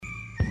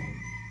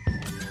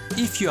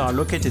if you are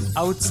located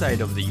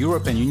outside of the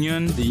European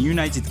Union, the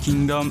United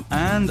Kingdom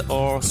and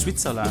or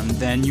Switzerland,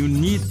 then you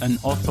need an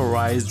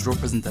authorized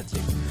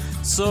representative.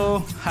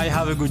 So I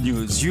have a good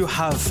news, you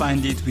have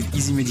found it with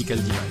Easy Medical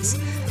Device.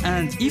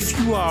 And if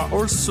you are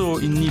also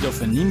in need of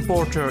an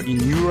importer in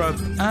Europe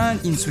and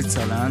in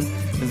Switzerland,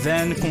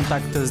 then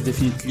contact us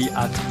definitely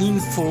at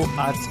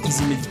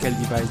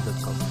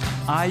info@easymedicaldevice.com.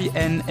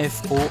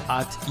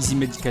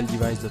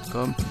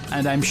 info@easymedicaldevice.com,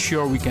 and I'm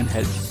sure we can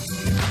help you.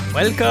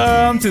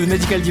 Welcome to the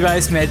Medical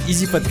Device Made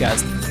Easy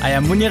podcast. I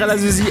am Mounir El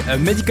Azzouzi, a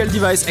medical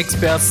device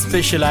expert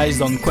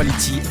specialized on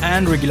quality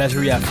and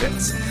regulatory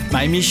affairs.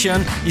 My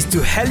mission is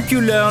to help you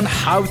learn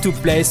how to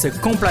place a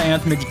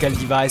compliant medical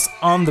device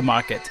on the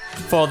market.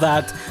 For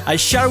that, I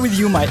share with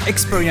you my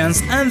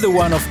experience and the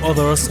one of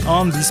others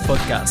on this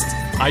podcast.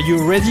 Are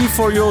you ready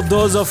for your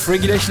dose of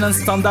regulation and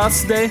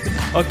standards today?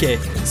 Okay,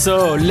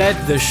 so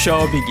let the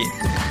show begin.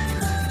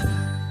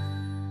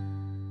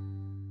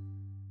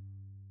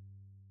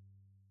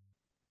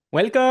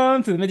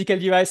 Welcome to the Medical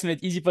Device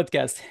Made Easy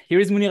podcast. Here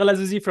is Mounir El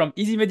Azzouzi from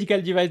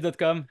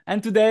easymedicaldevice.com,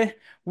 and today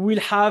we'll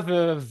have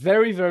a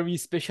very, very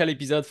special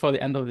episode for the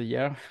end of the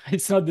year.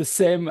 It's not the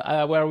same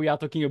where we are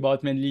talking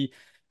about mainly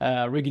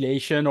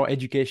regulation or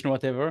education or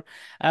whatever.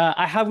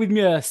 I have with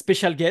me a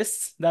special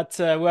guest that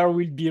where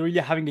we'll be really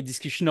having a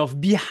discussion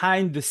of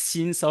behind the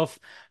scenes of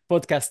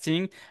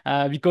podcasting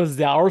because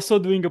they are also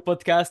doing a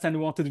podcast and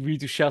we wanted really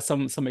to share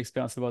some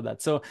experience about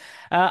that. So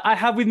I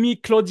have with me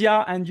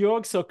Claudia and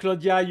Jörg. So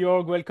Claudia,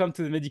 Jörg, welcome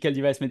to the Medical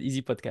Device Made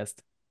Easy podcast.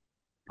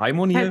 Hi,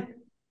 Mounir.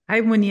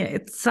 Hi, Mounir.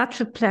 It's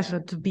such a pleasure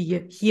to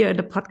be here in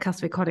the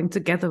podcast recording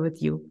together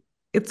with you.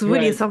 It's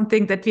really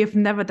something that we have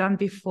never done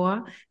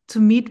before, to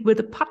meet with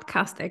a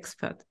podcast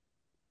expert.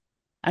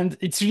 And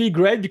it's really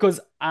great because,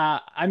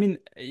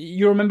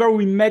 you remember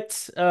we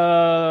met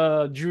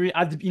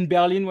in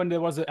Berlin when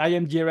there was the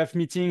IMDRF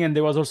meeting and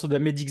there was also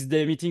the Medics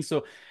Day meeting.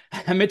 So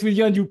I met with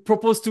you and you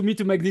proposed to me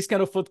to make this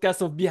kind of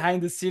podcast of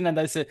behind the scene. And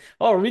I said,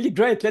 oh, really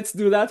great. Let's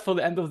do that for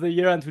the end of the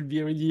year. And it will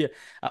be really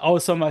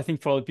awesome, I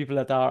think, for the people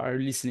that are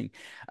listening.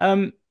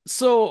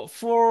 So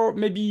for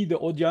maybe the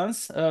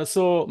audience,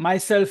 so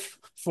myself,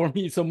 for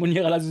me, so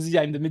Mounir El Azzouzi,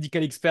 I'm the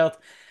medical expert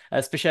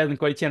specialized in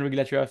quality and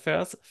regulatory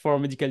affairs for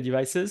medical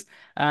devices.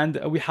 And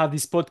we have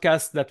this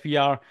podcast that we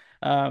are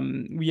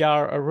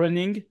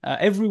running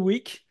every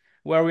week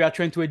where we are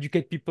trying to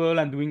educate people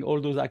and doing all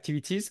those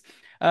activities.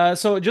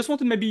 So just want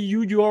to maybe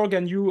you, Jörg,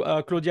 and you,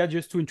 Claudia,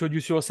 just to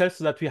introduce yourself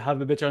so that we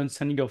have a better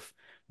understanding of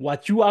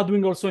what you are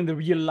doing also in the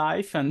real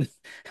life and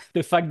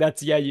the fact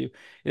that, you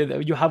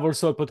have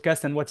also a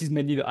podcast and what is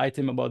mainly the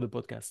item about the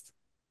podcast.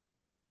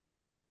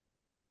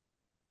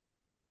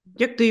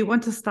 Jörg, do you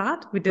want to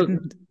start? We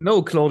didn't.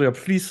 No, Claudia,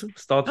 please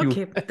start you.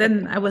 Okay,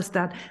 then I will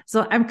start.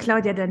 So I'm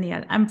Claudia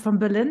Daniel. I'm from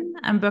Berlin.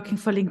 I'm working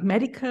for Link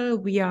Medical.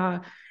 We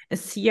are a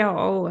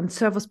CRO and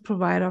service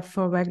provider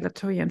for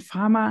regulatory and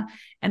pharma.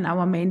 And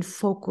our main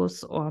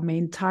focus or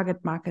main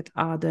target market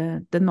are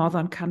the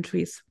northern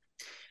countries.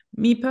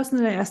 Me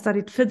personally, I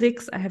studied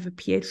physics. I have a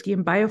PhD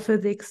in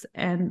biophysics.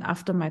 And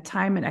after my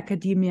time in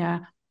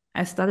academia,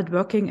 I started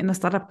working in a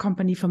startup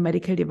company for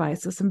medical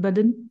devices in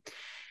Berlin,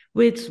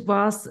 which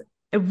was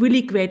a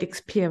really great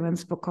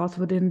experience because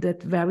within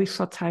that very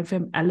short time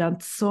frame, I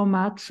learned so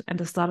much and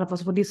the startup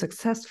was really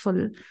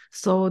successful.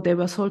 So they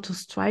were sold to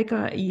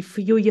Stryker a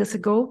few years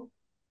ago.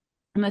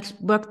 And I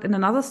worked in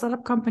another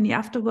startup company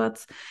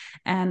afterwards.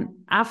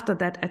 And after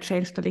that, I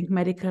changed to Link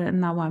Medical.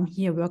 And now I'm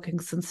here working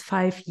since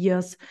 5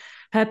 years,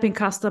 helping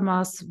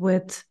customers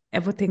with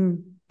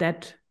everything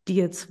that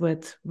deals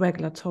with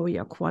regulatory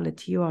or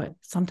quality or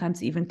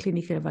sometimes even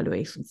clinical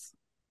evaluations.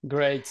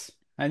 Great.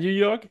 And you,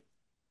 Jörg?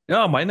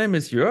 Yeah, my name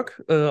is Jörg.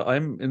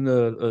 I'm in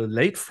the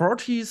late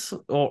 40s,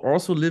 or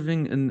also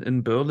living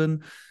in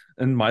Berlin.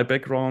 And my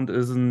background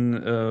is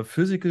in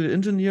physical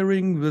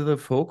engineering with a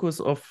focus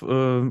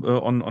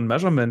on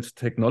measurement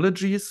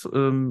technologies.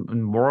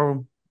 I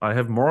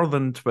have more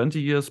than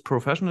 20 years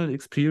professional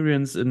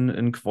experience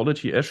in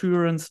quality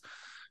assurance,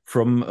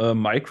 from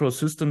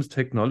microsystems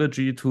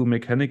technology to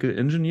mechanical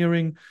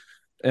engineering.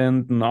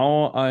 And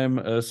now I'm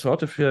a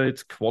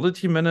certified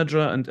quality manager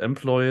and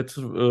employed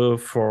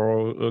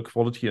for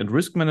quality and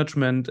risk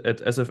management at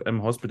SFM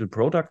Hospital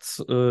Products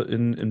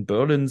in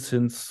Berlin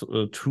since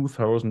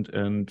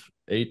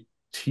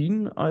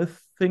 2018, I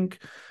think.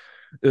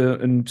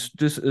 And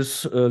this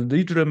is a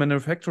legal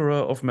manufacturer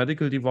of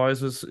medical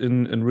devices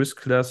in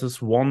risk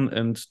classes 1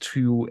 and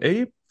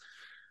 2A.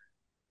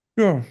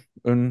 Yeah,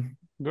 and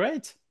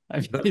great.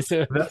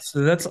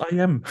 That's I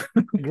am.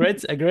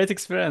 a great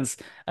experience.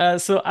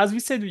 So as we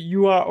said,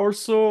 you are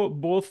also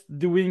both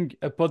doing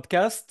a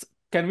podcast.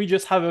 Can we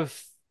just have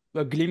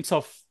a glimpse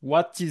of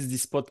what is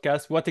this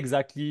podcast? What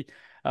exactly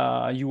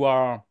you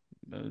are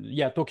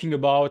talking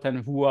about,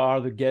 and who are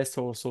the guests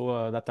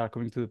also that are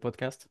coming to the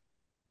podcast?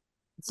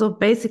 So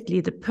basically,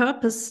 the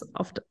purpose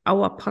of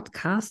our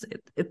podcast,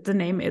 the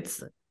name,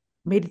 it's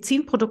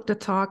Medizinprodukte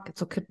Talk.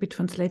 So it could be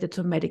translated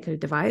to medical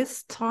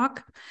device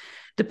talk.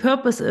 The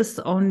purpose is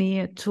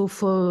only to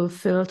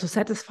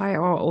satisfy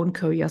our own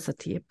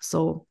curiosity.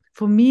 So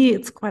for me,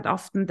 it's quite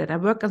often that I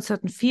work in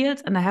certain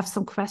fields and I have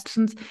some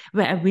questions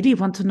where I really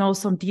want to know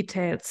some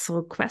details.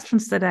 So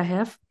questions that I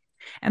have.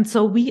 And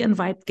so we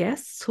invite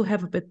guests who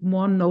have a bit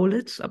more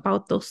knowledge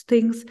about those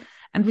things.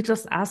 And we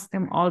just ask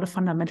them all the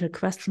fundamental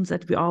questions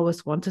that we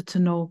always wanted to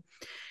know.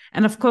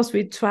 And of course,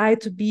 we try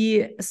to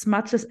be as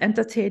much as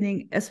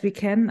entertaining as we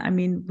can. I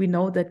mean, we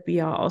know that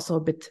we are also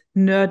a bit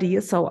nerdy,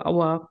 so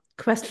our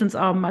questions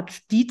are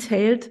much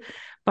detailed,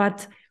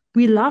 but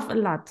we laugh a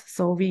lot.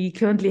 So we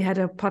currently had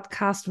a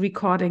podcast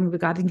recording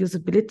regarding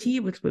usability,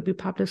 which will be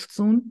published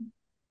soon.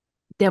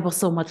 There was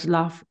so much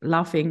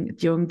laughing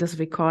during this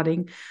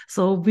recording.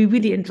 So we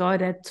really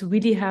enjoyed it to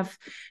really have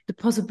the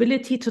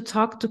possibility to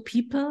talk to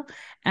people.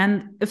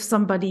 And if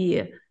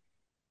somebody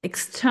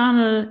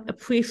external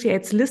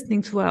appreciates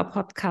listening to our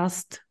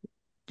podcast,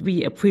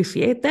 we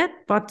appreciate that.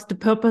 But the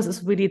purpose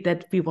is really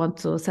that we want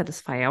to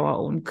satisfy our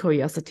own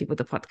curiosity with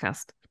the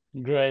podcast.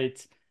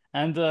 Great.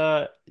 And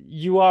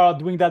you are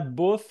doing that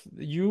both,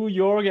 you,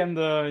 Jörg, and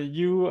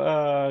you,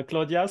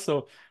 Claudia.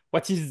 So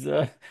what is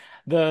the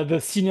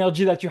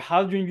synergy that you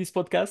have during this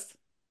podcast?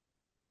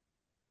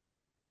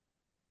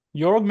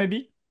 Jörg,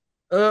 maybe?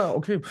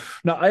 Okay.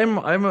 Now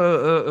I'm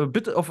a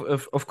bit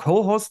of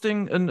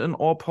co-hosting in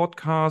our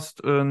podcast,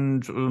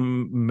 and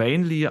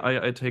mainly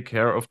I take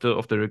care of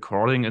the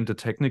recording and the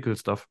technical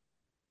stuff.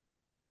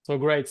 So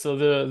great. So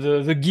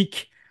the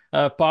geek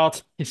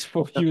part is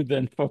for you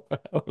then for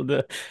all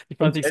the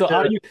different things. So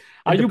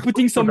are you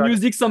putting some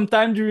music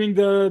sometime during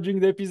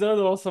the episode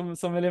or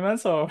some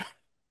elements or?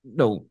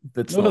 No,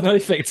 that's No, not. no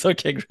effects.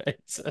 Okay, great.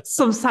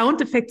 Some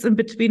sound effects in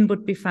between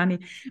would be funny.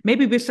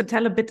 Maybe we should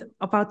tell a bit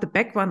about the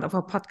background of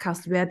our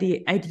podcast, where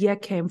the idea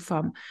came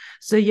from.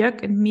 So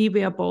Jörg and me,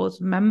 we are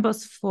both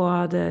members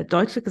for the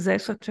Deutsche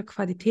Gesellschaft für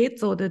Qualität,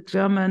 so the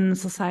German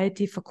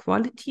Society for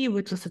Quality,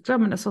 which is a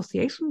German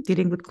association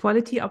dealing with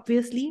quality,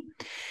 obviously.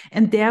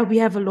 And there we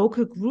have a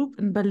local group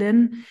in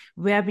Berlin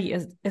where we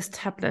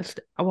established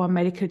our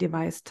medical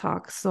device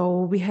talk.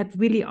 So we had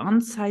really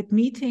on-site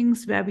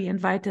meetings where we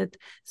invited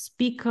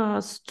speakers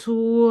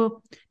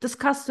to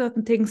discuss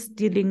certain things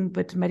dealing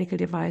with medical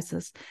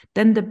devices.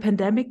 Then the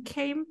pandemic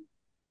came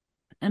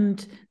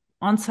and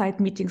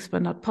on-site meetings were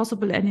not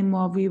possible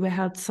anymore. We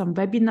held some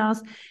webinars,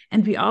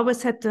 and we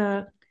always had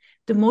the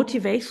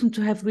motivation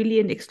to have really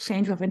an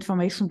exchange of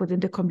information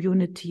within the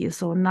community.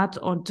 So not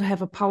on to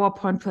have a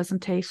PowerPoint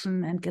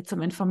presentation and get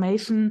some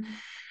information.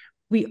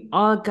 We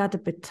all got a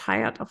bit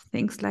tired of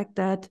things like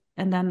that.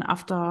 And then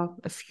after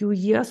a few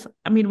years,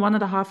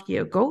 1.5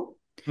 years ago,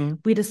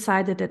 we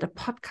decided that a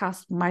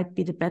podcast might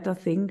be the better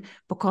thing,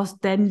 because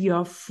then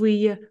you're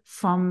free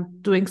from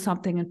doing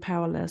something in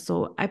parallel.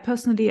 So I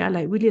personally,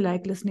 really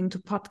like listening to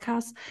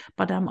podcasts,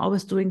 but I'm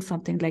always doing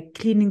something like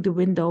cleaning the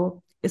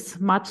window. It's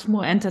much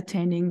more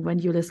entertaining when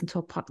you listen to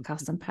a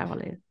podcast in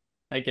parallel.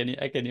 I can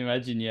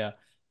imagine, yeah.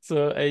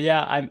 So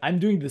yeah, I'm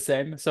doing the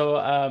same.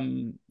 So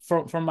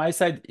from my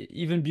side,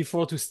 even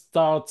before to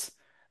start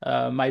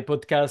my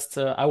podcast,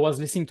 I was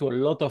listening to a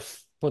lot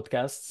of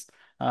podcasts.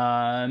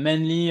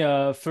 Mainly,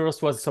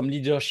 first was some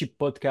leadership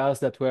podcasts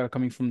that were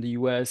coming from the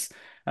US,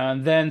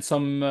 and then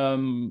some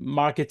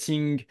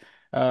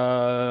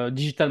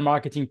digital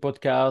marketing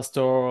podcast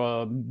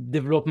or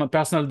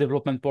personal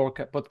development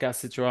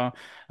podcast, etc.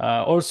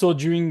 Also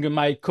during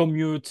my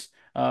commute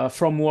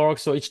from work,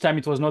 so each time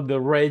it was not the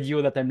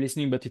radio that I'm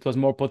listening, but it was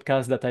more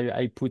podcasts that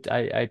I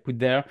put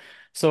there.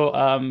 So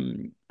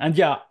and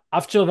yeah,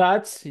 after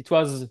that, it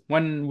was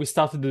when we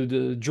started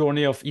the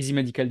journey of Easy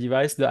Medical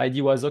Device. The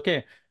idea was,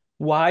 okay,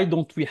 why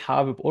don't we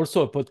have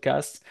also a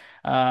podcast?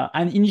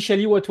 And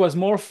initially, what was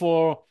more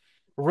for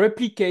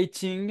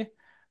replicating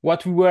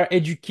what we were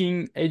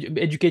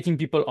educating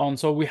people on.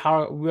 So we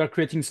were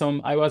creating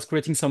I was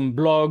creating some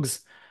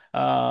blogs,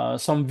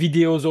 some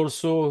videos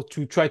also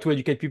to try to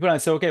educate people. And I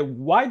said, okay,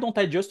 why don't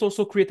I just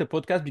also create a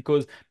podcast?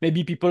 Because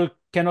maybe people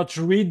cannot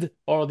read,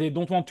 or they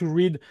don't want to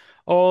read,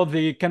 or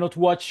they cannot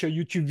watch a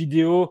YouTube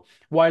video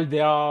while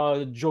they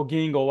are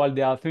jogging or while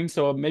they are doing.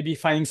 So maybe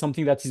finding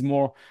something that is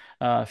more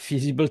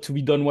feasible to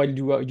be done while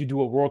you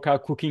do a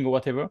workout, cooking, or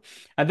whatever.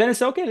 And then I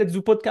said, okay, let's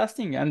do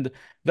podcasting. And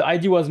the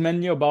idea was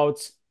mainly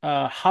about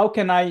how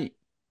can I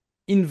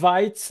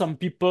invite some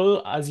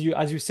people, as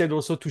you said,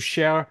 also to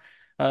share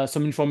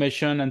some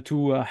information and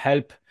to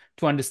help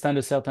to understand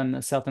a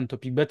certain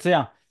topic. But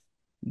yeah,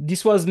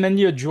 this was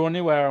mainly a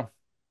journey where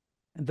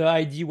the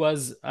idea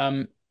was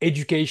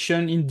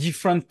education in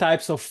different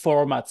types of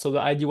formats. So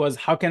the idea was,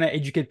 how can I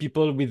educate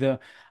people with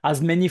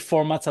as many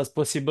formats as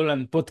possible?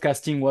 And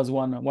podcasting was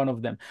one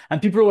of them.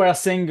 And people were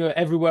saying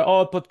everywhere,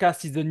 oh,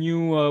 podcast is the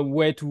new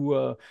way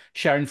to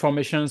share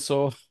information.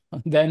 So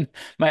then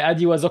my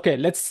idea was, okay,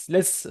 let's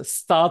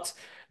start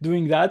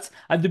doing that.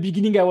 At the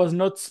beginning, I was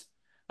not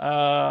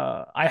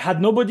I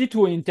had nobody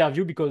to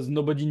interview because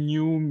nobody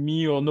knew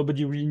me or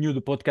nobody really knew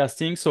the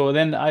podcasting. So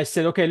then I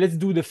said, okay, let's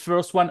do the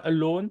first one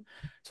alone.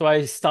 So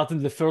I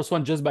started the first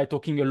one just by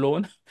talking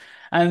alone.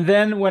 And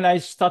then when I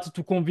started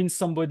to convince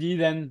somebody,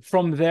 then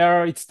from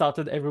there it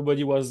started.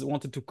 Everybody was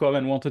wanted to come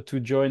and wanted to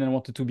join and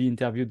wanted to be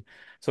interviewed.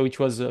 So which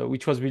was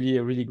really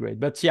really great.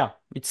 But yeah,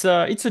 it's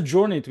a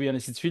journey, to be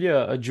honest. It's really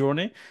a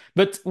journey.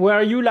 But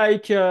were you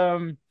like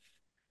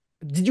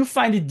did you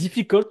find it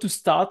difficult to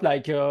start?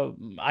 Like,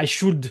 I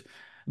should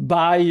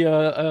buy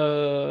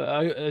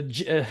a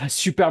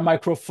super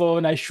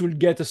microphone. I should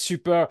get a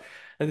super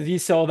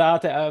this or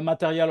that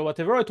material or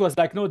whatever. It was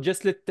like, no,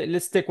 just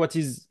let's take what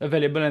is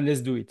available and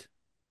let's do it.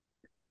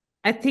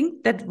 I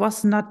think that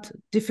was not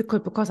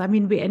difficult because I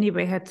mean we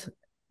anyway had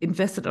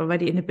invested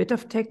already in a bit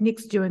of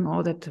techniques during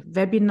all that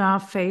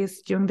webinar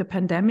phase during the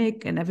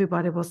pandemic, and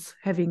everybody was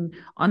having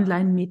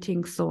online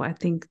meetings. So I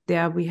think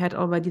there we had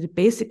already the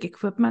basic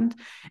equipment,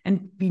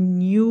 and we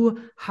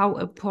knew how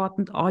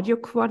important audio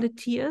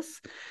quality is.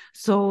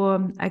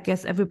 So I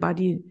guess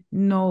everybody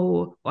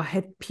know or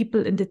had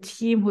people in the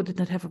team who did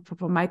not have a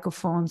proper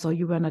microphone, so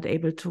you were not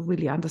able to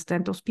really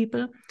understand those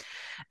people.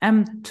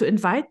 To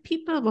invite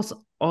people was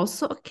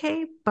also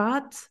okay,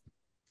 but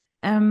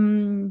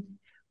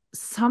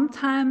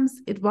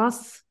sometimes it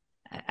was,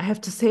 I have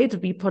to say, to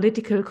be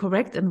politically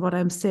correct in what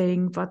I'm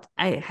saying, but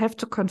I have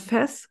to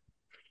confess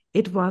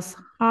it was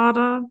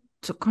harder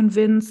to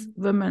convince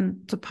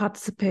women to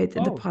participate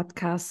in the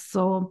podcast.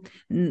 So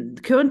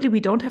currently we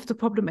don't have the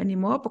problem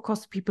anymore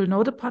because people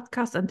know the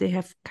podcast and they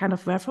have kind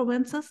of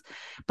references.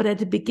 But at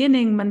the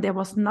beginning, when there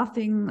was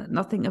nothing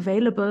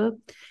available,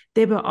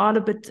 they were all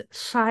a bit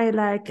shy,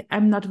 like,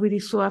 I'm not really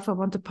sure if I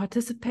want to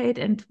participate.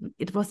 And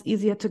it was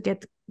easier to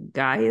get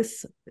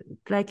guys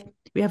like,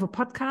 we have a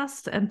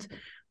podcast and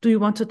do you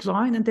want to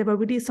join? And there were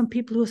really some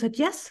people who said,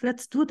 yes,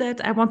 let's do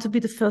that. I want to be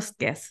the first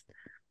guest.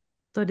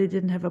 So they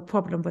didn't have a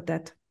problem with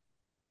that.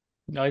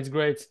 No, it's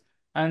great.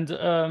 And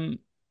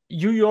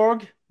you,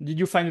 Jorg, did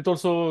you find it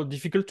also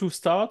difficult to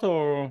start,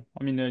 or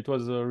I mean, it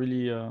was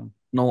really.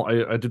 No,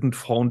 I didn't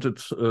find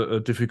it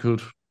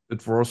difficult.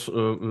 It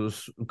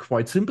was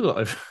quite simple.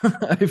 I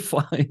I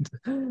find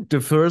the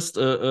first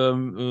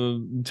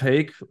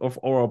take of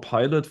our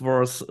pilot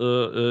was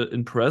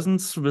in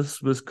presence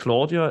with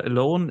Claudia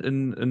alone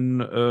in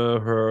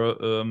her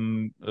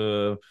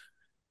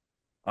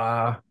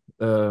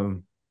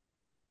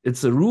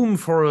it's a room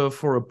for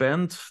a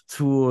band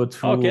to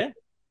Okay.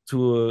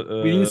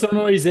 With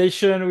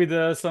insonorization,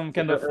 with some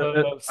kind of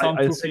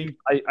soundproofing.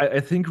 I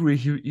think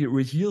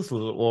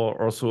rehearsal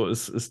or so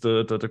is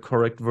the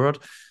correct word.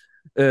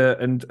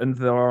 And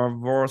there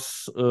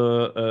was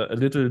a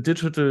little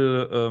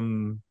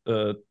digital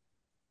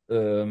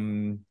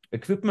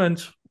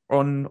equipment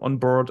on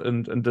board,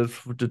 and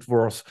that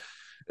was.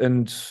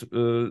 And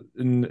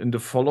in the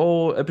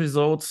follow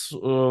episodes,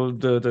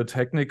 the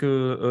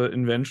technical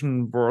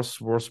invention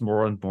was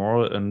more and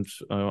more, and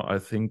I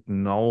think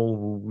now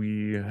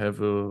we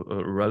have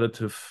a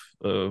relative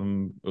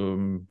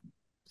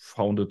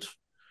founded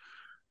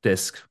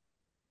desk.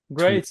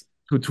 Great.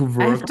 To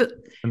work.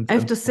 I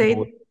have to say,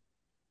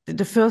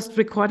 the first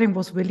recording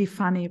was really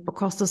funny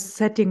because the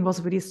setting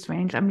was really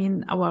strange. I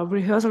mean, our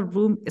rehearsal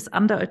room is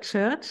under a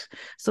church,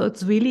 so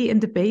it's really in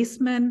the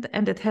basement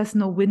and it has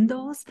no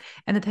windows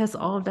and it has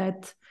all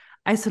that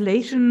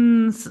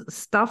isolation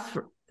stuff,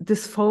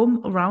 this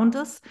foam around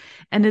us,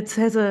 and it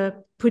has a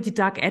pretty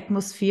dark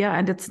atmosphere,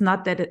 and it's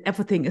not that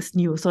everything is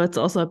new, so it's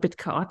also a bit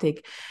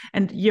chaotic.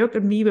 And Jörg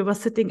and me, we were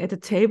sitting at a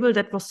table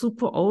that was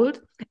super old,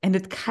 and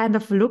it kind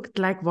of looked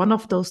like one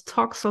of those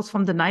talk shows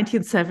from the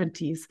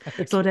 1970s.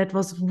 So that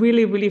was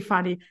really, really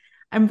funny.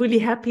 I'm really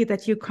happy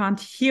that you can't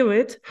hear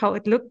it, how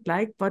it looked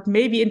like, but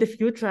maybe in the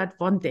future, at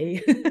one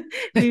day,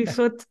 we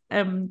should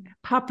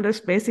publish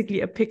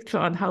basically a picture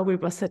on how we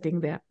were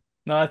sitting there.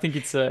 No, I think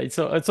it's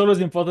always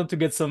important to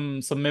get some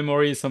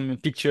memories, some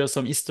pictures,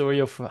 some history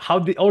of how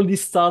all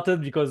this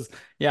started, because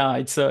yeah,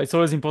 it's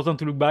always important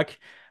to look back.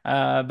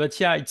 But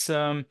yeah,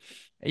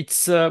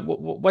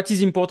 what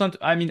is important.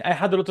 I mean, I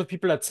had a lot of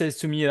people that says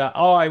to me that,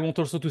 oh, I want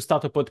also to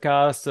start a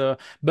podcast,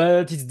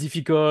 but it's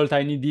difficult.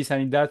 I need this, I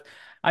need that.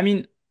 I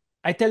mean,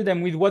 I tell them,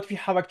 with what we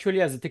have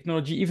actually as a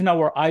technology, even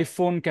our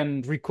iPhone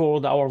can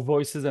record our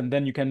voices and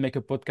then you can make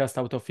a podcast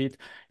out of it.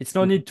 It's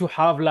no need to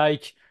have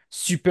like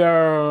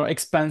super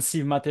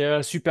expensive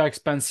material, super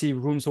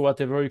expensive rooms or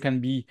whatever. You can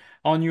be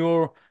on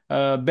your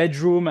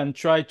bedroom and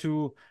try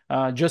to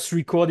just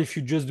record. If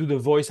you just do the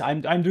voice,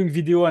 I'm doing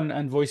video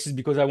and voices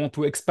because I want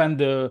to expand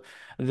the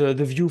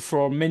view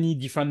for many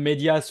different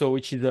media, so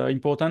which is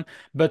important.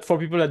 But for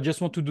people that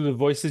just want to do the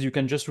voices, you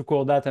can just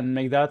record that and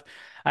make that.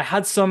 I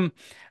had some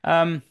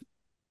um,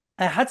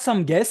 I had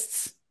some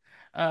guests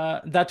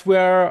that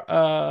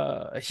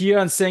were here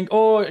and saying,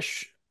 "Oh,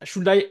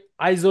 should I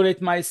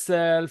isolate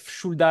myself?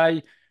 Should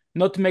I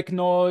not make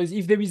noise.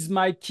 If there is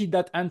my kid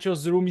that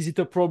enters the room, is it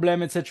a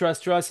problem, etc.,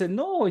 etc. I said,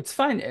 no, it's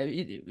fine.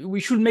 We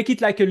should make it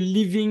like a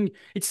living.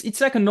 It's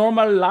like a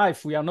normal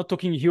life. We are not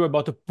talking here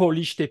about a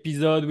polished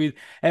episode with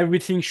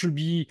everything should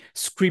be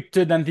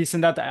scripted and this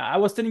and that. I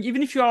was telling,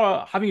 even if you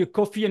are having a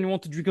coffee and you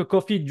want to drink a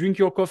coffee, drink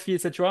your coffee,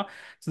 etc.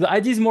 So the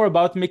idea is more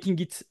about making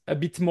it a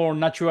bit more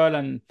natural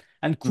and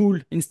cool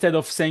instead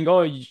of saying,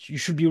 oh, you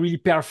should be really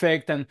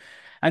perfect. And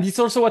it's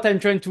also what I'm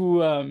trying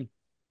to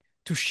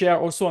share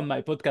also on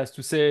my podcast,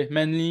 to say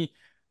mainly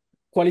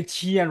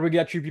quality and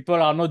regulatory people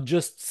are not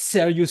just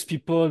serious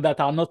people that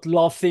are not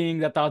laughing,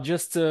 that are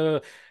just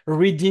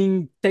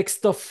reading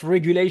text of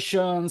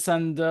regulations,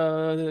 and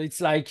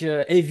it's like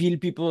evil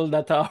people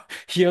that are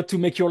here to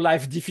make your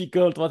life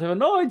difficult, whatever.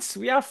 No,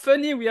 we are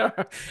funny. We are,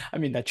 I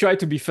mean, I try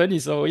to be funny.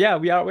 So yeah,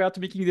 we are to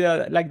making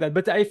it like that.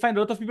 But I find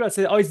a lot of people that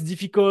say, oh, it's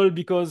difficult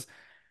because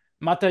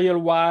material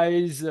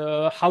wise,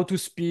 how to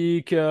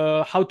speak,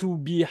 how to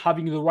be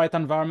having the right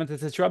environment,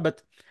 etc.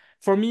 But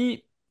for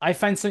me, I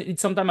find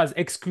it sometimes as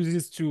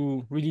excuses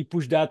to really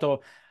push that. Or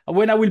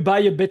when I will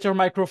buy a better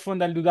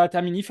microphone, I'll do that. I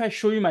mean, if I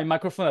show you my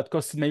microphone that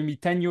costs maybe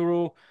 10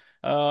 euro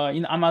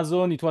in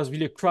Amazon, it was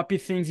really crappy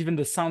things. Even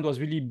the sound was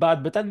really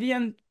bad. But at the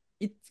end,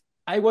 it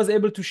I was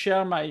able to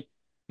share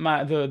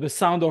the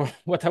sound or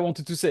what I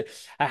wanted to say.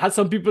 I had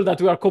some people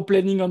that were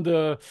complaining on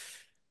the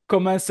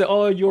comments, say,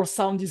 oh, your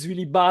sound is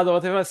really bad or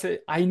whatever. I say,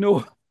 I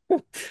know,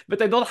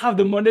 but I don't have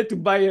the money to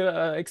buy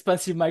a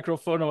expensive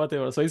microphone or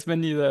whatever. So it's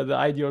mainly the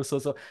idea also.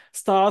 So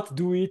start,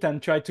 do it,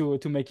 and try to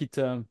make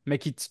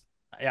it,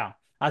 yeah,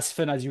 as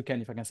fun as you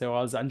can, if I can say,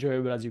 or as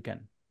enjoyable as you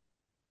can.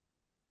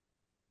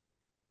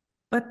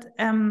 But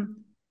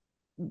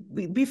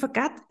we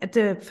forgot at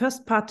the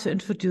first part to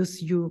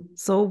introduce you.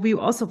 So we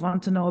also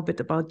want to know a bit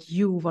about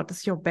you. What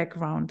is your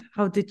background?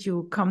 How did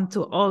you come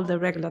to all the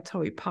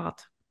regulatory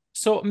part?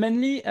 So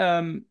mainly,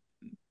 I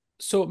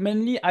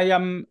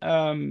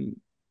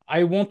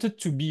wanted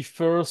to be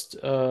first.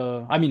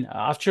 I mean,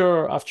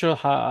 after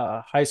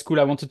high school,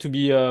 I wanted to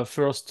be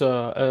first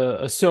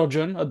a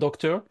surgeon, a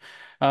doctor.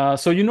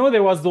 So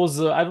there was those.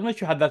 I don't know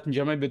if you had that in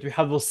Germany, but we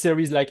had those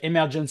series like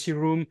Emergency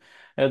Room.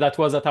 That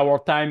was at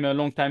our time a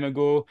long time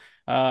ago.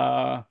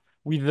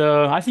 With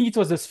I think it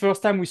was the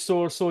first time we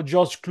saw also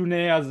George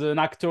Clooney as an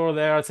actor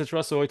there,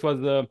 etc. So it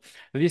was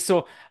this.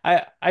 So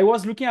I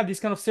was looking at this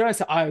kind of series. I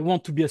said, I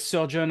want to be a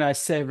surgeon. I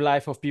save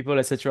life of people,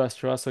 etc.,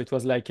 etc. So it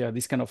was like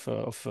this kind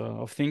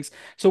of things.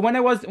 So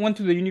when went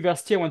to the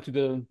university, I went to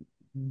the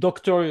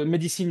doctor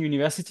medicine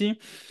university.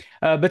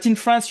 But in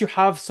France, you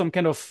have some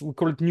kind of, we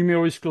call it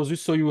numerus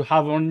clausus. So you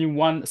have only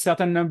one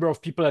certain number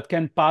of people that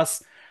can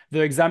pass the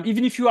exam.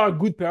 Even if you are a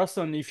good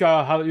person, if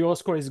your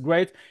score is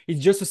great, it's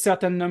just a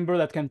certain number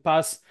that can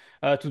pass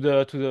to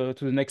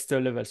the next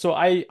level. So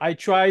I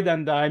tried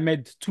and I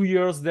made 2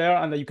 years there,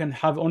 and you can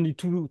have only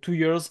two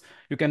years.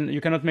 You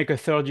cannot make a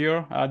third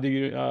year at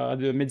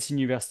the medicine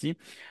university.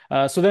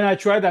 So then I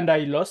tried and I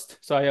lost.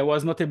 So I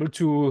was not able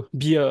to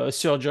be a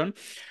surgeon.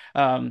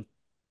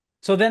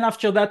 So then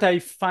after that, I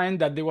find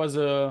that there was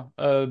a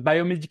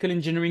biomedical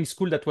engineering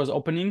school that was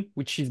opening,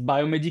 which is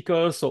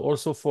biomedical, so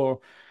also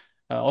for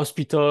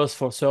hospitals,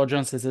 for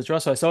surgeons, etc.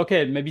 So I said,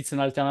 okay, maybe it's an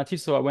alternative.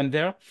 So I went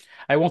there.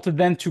 I wanted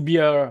then to be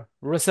a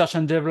research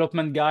and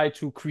development guy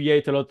to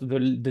create a lot of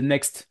the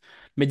next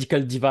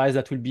medical device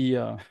that will be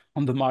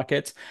on the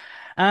market.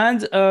 And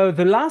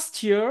the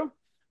last year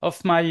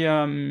of my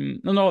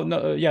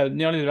no, yeah,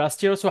 nearly the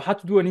last year, so I had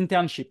to do an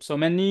internship. So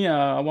mainly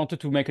I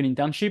wanted to make an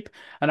internship,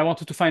 and I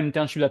wanted to find an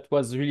internship that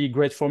was really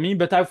great for me,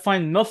 but I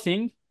find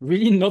nothing,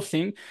 really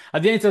nothing.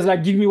 At the end, it was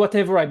like, give me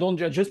whatever. I don't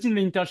just need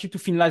the internship to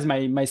finalize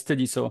my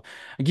study. So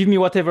give me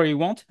whatever you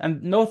want,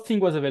 and nothing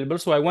was available.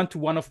 So I went to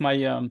one of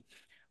my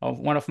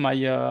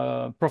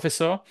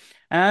professor,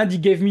 and he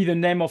gave me the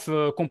name of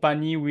a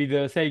company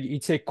with say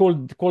it's a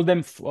call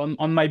them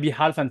on my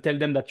behalf and tell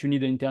them that you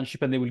need an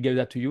internship, and they will give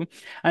that to you.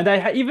 And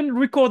I even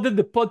recorded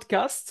the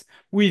podcast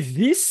with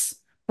this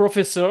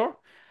professor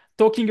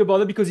talking about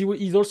it, because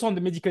he's also on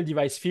the medical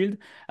device field.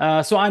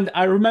 And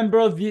I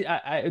remember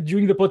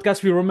during the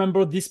podcast, we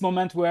remember this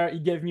moment where he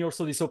gave me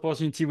also this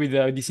opportunity with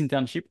this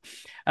internship.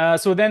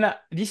 So then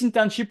this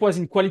internship was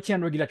in quality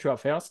and regulatory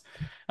affairs.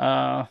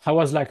 I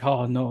was like,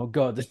 oh no,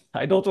 God,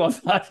 I don't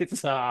want that.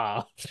 It's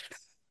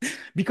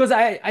because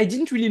I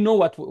didn't really know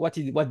what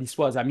this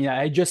was. I mean,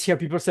 I just hear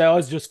people say, oh,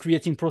 it's just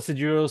creating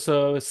procedures,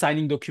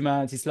 signing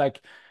documents. It's like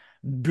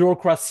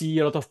bureaucracy,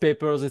 a lot of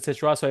papers,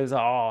 etc. So I said,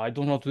 oh, I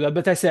don't want to do that.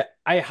 But I said,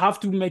 I have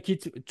to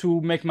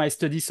make my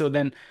study. So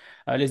then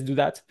let's do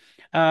that.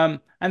 And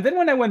then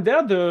when I went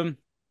there,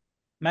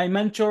 my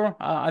mentor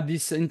at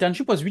this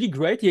internship was really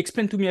great. He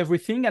explained to me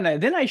everything, and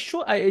then I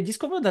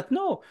discovered that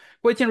no,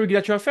 quality and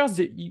regulatory affairs,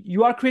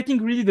 you are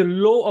creating really the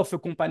law of a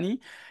company.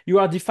 You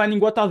are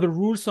defining what are the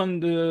rules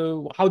on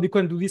how they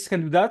can do this,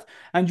 can do that,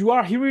 and you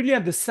are here really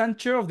at the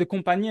center of the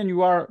company, and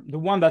you are the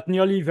one that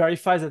nearly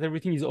verifies that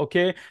everything is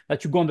okay,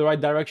 that you go in the right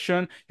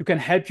direction. You can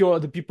help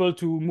the people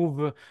to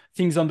move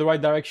things on the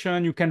right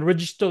direction. You can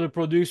register the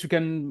products. You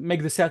can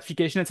make the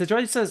certification,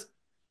 etc. It says,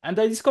 and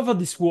I discovered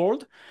this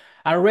world.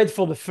 I read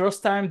for the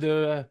first time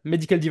the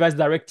Medical Device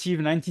Directive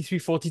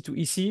 9342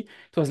 EC.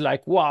 It was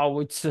like, wow,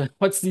 it's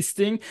what's this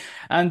thing?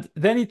 And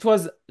then it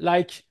was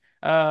like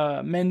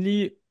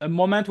mainly a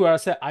moment where I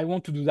said, I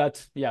want to do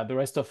that, yeah, the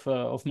rest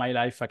of my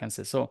life, I can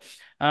say. So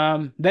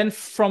then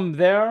from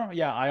there,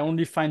 yeah, I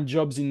only find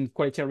jobs in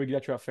quality and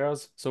regulatory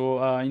affairs,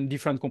 so in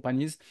different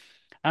companies.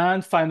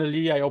 And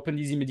finally, I opened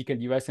Easy Medical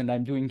Device, and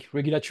I'm doing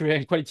regulatory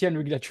and quality and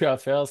regulatory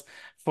affairs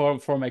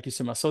for my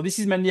customers. So this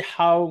is mainly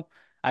how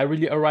I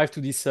really arrived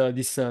to this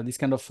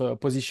kind of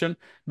position.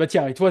 But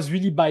yeah, it was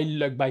really by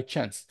luck, by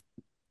chance.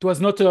 It was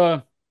not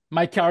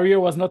my career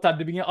was not at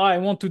the beginning. Oh, I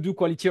want to do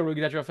quality or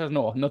regulatory affairs.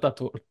 No, not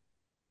at all.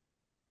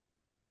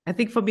 I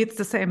think for me it's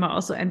the same. I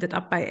also ended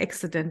up by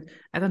accident.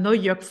 I don't know,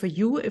 Jörg, for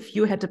you, if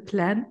you had a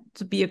plan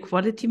to be a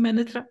quality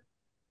manager.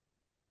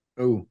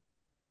 Oh,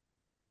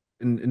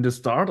 in the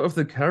start of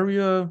the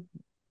career,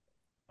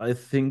 I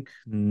think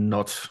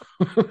not.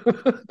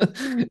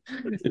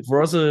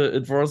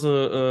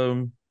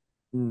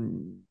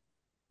 Mm,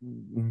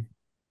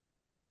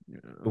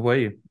 a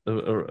way,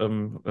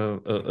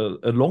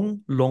 a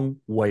long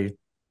way to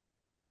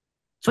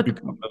But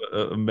become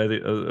a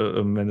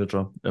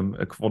manager,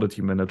 a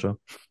quality manager.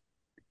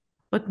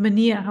 but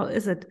Mania, how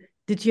is it?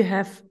 Did you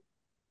have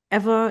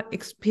ever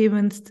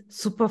experienced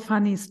super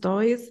funny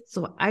stories?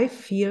 So I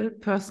feel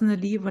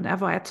personally,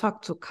 whenever I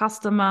talk to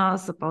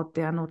customers about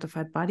their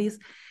notified bodies,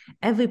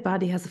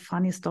 everybody has a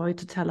funny story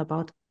to tell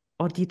about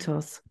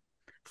auditors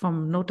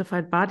from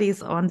notified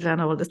bodies or in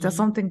general. Is there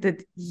something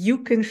that you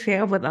can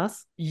share with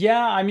us?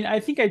 Yeah, I mean, I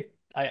think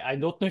I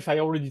don't know if I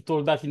already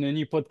told that in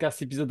any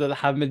podcast episode that I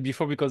have made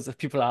before, because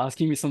people are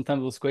asking me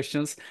sometimes those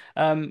questions.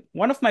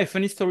 One of my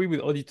funny story with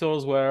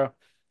auditors were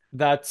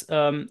that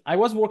I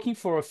was working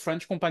for a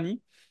French company.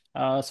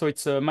 So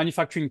it's a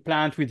manufacturing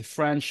plant with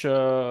French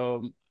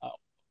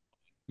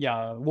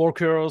yeah,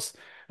 workers,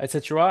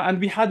 etc. And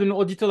we had an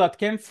auditor that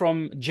came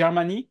from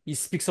Germany. He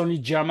speaks only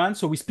German,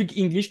 so we speak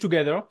English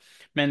together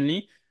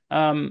mainly.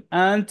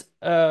 And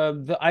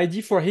the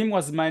idea for him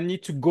was mainly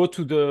to go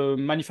to the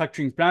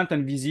manufacturing plant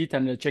and visit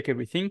and check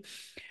everything.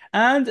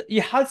 And he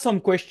had some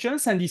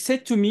questions, and he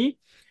said to me,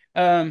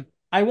 I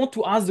want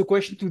to ask the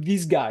question to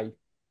this guy,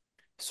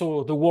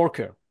 so the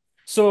worker.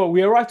 So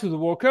we arrived to the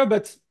worker,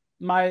 but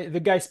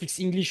the guy speaks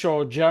English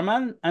or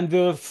German, and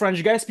the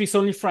French guy speaks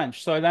only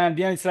French. So then at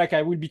the end, it's like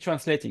I will be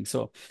translating.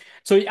 So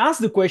he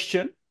asked the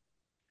question.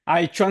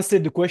 I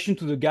translate the question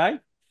to the guy.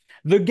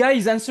 The guy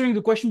is answering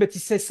the question, but he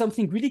says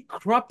something really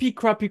crappy.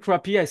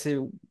 I say,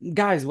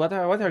 guys, what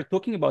are you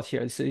talking about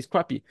here? It's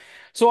crappy.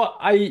 So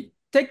I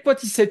take what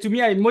he said to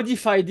me, I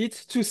modified it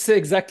to say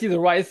exactly the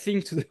right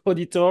thing to the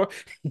auditor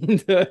in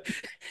the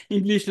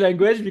English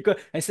language, because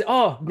I said,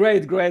 oh,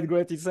 great.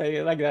 It's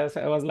like that.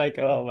 I was like,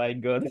 oh my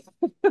God.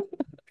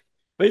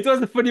 But it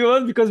was a funny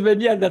one because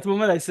maybe at that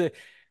moment I say,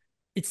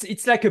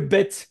 it's like a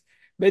bet,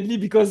 mainly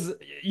because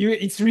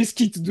it's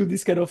risky to do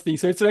this kind of thing.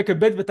 So it's like a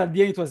bet, but at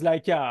the end it was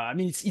like, yeah, I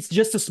mean, it's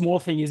just a small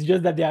thing. It's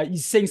just that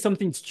he's saying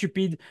something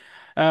stupid.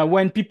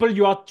 When people,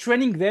 you are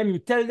training them, you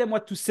tell them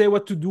what to say,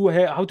 what to do,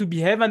 how to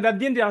behave, and at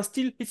the end they are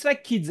still. It's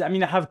like kids. I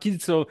mean, I have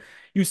kids, so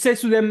you say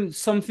to them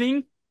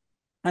something,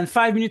 and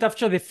 5 minutes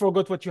after they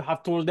forgot what you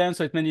have told them,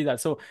 so it mainly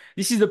that. So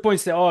this is the point.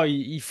 Say, oh,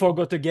 he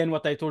forgot again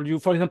what I told you.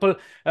 For example,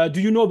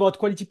 do you know about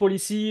quality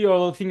policy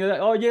or things like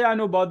that? Oh yeah, I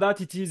know about that.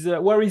 It is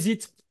where is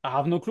it? I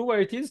have no clue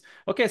where it is.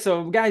 Okay,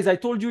 so guys, I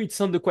told you it's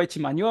on the quality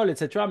manual,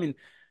 etc. I mean,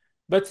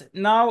 but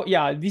now,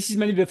 yeah, this is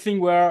mainly the thing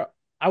where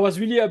I was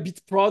really a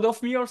bit proud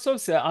of me also.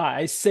 So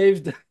I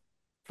saved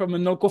from a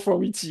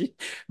non-conformity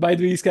by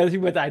doing this kind of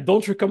thing, but I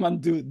don't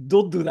recommend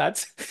don't do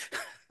that.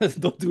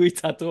 Don't do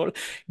it at all.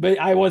 But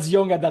I was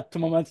young at that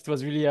moment. It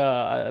was really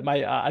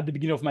my at the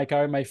beginning of my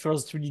career, my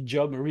first really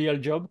job, real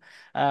job.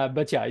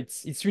 But yeah,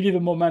 it's really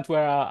the moment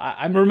where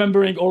I'm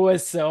remembering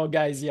always. Oh,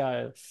 guys,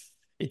 yeah,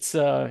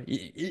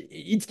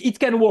 it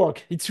can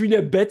work. It's really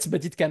a bet,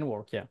 but it can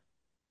work. Yeah.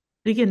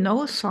 Do you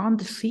know Shaun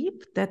the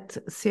Sheep, that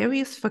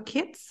series for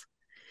kids?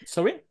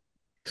 Sorry?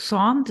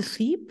 Shaun the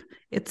Sheep.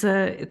 It's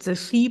a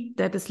sheep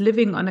that is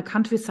living on a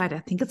countryside. I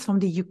think it's from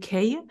the UK.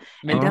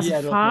 Maybe, And there's I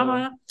a don't know.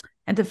 farmer,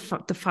 and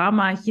the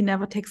farmer, he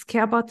never takes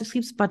care about the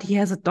sheep, but he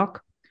has a dog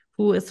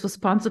who is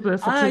responsible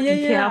for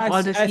taking care of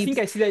all the I sheep. think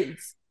I see that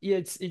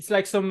it's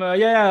like some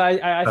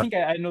I think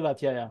I know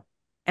that. Yeah.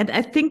 And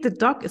I think the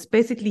dog is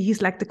basically, he's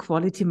like the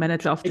quality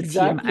manager of the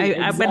team. Exactly.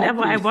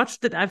 Whenever I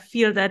watched it, I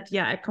feel that,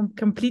 yeah, I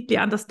completely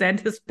understand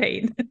his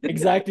pain.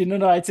 Exactly.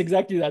 No, it's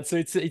exactly that. So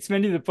it's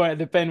mainly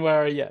the pain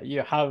where, yeah,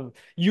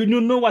 you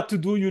know what to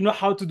do, you know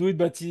how to do it,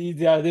 but they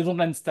don't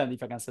understand,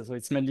 if I can say. So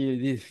it's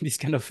mainly this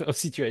kind of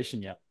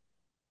situation. Yeah.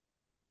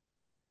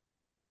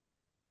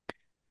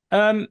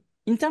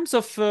 In terms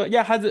of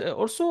I had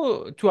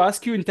also to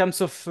ask you in terms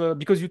of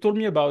because you told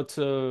me about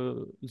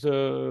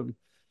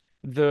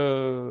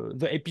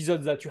the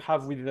episodes that you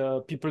have with the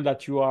people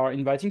that you are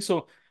inviting.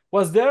 So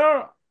was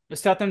there a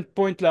certain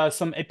point, like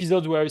some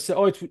episodes where you say,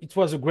 oh, it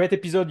was a great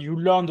episode, you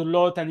learned a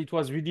lot, and it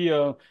was really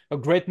a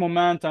great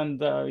moment,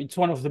 and it's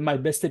one of my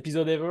best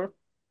episode ever?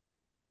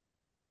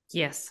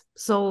 Yes.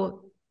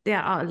 So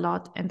there are a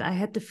lot. And I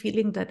had the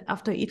feeling that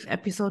after each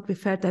episode, we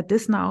felt that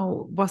this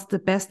now was the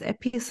best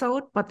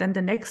episode, but then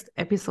the next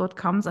episode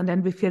comes and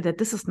then we feel that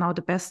this is now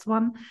the best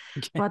one.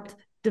 Okay. But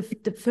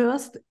the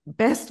first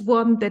best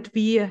one that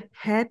we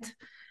had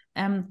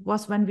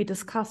was when we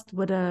discussed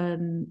with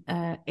an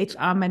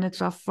HR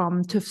manager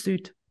from TÜV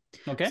Süd.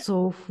 Okay.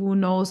 So who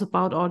knows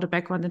about all the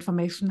background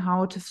information,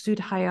 how TÜV Süd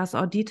hires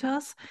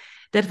auditors.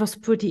 That was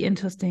pretty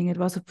interesting. It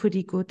was a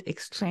pretty good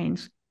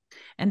exchange.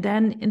 And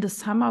then in the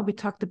summer, we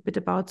talked a bit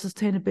about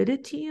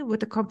sustainability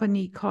with a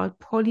company called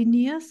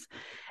Polyneers.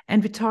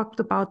 And we talked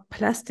about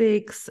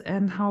plastics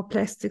and how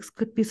plastics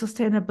could be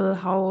sustainable,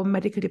 how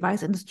medical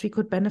device industry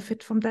could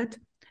benefit from that.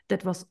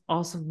 That was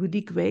also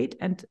really great.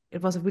 And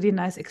it was a really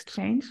nice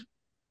exchange.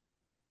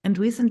 And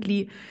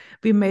recently,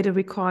 we made a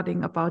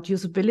recording about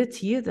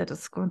usability that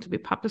is going to be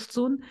published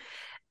soon.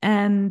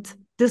 And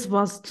this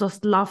was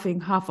just laughing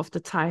half of the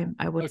time,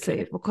 I would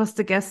say, because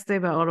the guests, they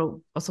were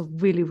also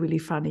really, really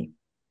funny.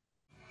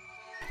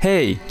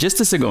 Hey, just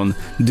a second.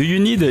 Do you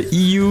need a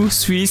EU,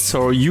 Swiss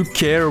or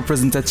UK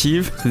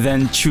representative?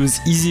 Then choose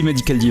Easy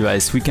Medical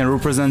Device. We can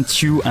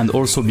represent you and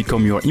also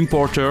become your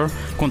importer.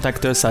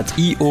 Contact us at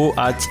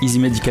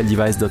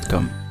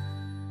eo@easymedicaldevice.com.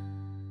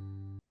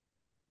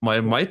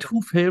 My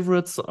two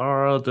favorites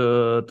are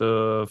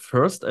the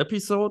first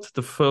episode,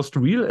 the first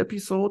real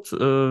episode.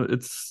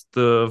 It's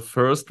the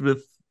first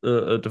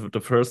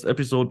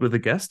episode with a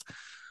guest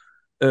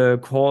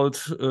called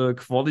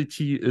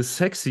 "Quality is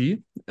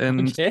Sexy,"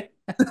 and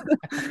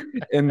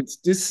and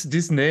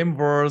this name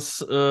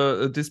was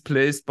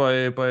displaced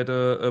by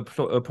the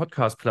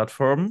podcast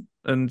platform,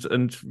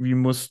 and we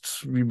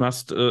must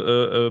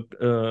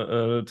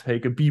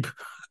take a beep.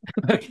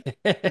 I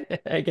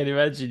can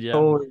imagine, yeah.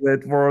 So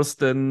that was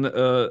then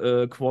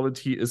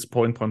quality is ...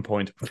 Okay.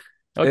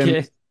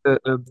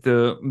 And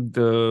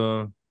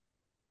the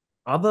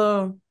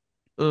other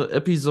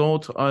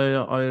episode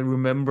I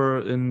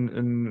remember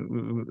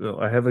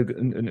I have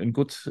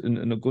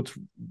in a good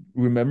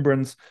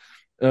remembrance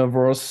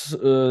was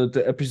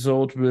the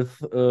episode with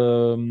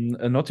a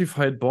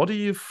notified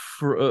body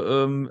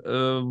from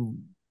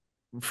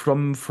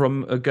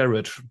a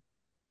garage.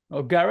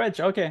 Oh, garage,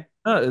 okay.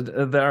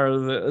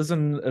 There is a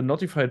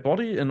notified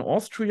body in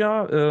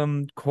Austria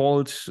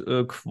called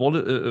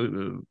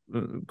Claudia.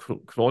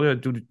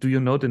 Do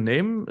you know the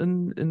name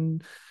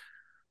in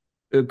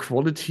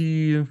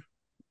quality?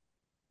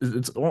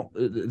 It's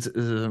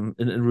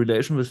in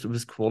relation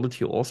with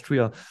Quality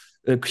Austria.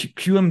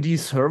 QMD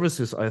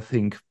Services, I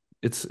think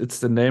it's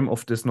the name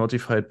of this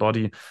notified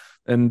body,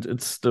 and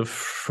it's the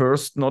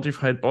first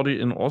notified body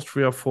in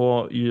Austria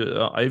for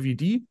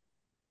IVD.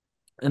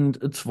 And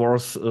it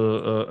was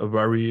a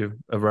very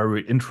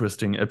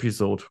interesting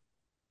episode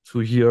to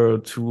hear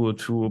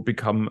to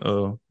become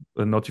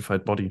a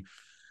notified body.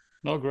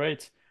 Oh,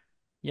 great.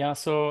 Yeah.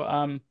 So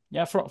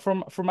yeah,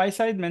 from my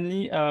side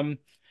mainly, I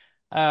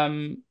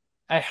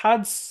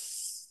had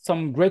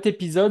some great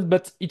episodes,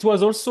 but it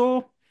was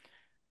also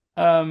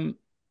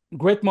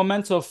great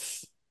moments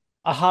of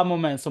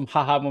some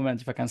haha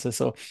moments, if I can say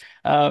so.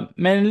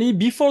 Mainly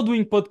before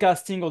doing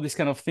podcasting or these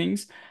kind of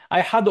things,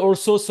 I had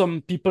also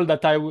some people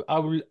that I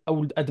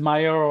would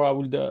admire, or I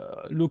would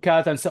look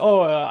at and say,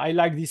 oh, I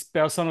like this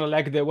person, I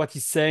like what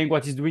he's saying,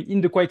 what he's doing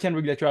in the quality and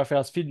regulatory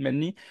affairs field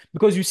mainly,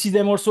 because you see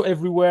them also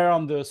everywhere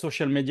on the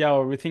social media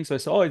or everything. So I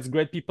say, oh, it's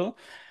great people.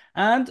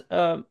 And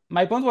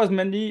my point was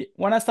mainly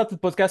when I started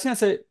podcasting, I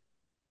said,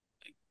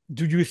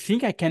 do you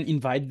think I can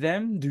invite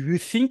them? Do you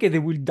think they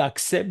will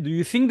accept? Do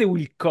you think they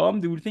will come?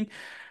 Do you think?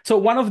 So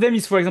one of them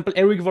is, for example,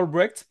 Eric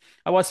Volbrecht.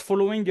 I was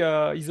following.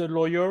 He's a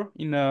lawyer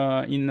in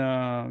the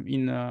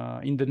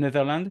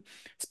Netherlands,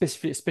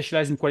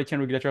 specialized in quality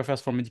and regulatory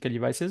affairs for medical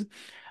devices,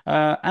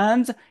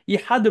 and he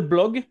had a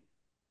blog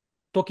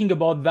talking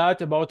about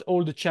that, about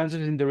all the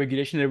changes in the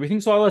regulation and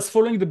everything. So I was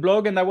following the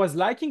blog and I was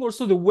liking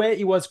also the way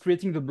he was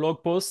creating the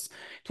blog posts.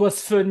 It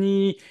was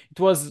funny. It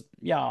was,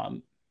 yeah.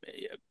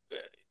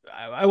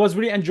 I was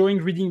really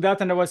enjoying reading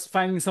that, and I was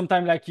finding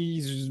sometimes like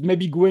he's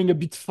maybe going a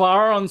bit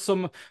far on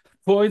some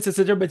points,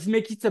 etc. But he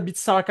makes it a bit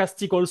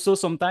sarcastic also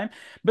sometimes.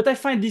 But I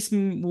find this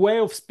way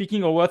of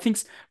speaking or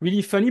things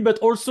really funny, but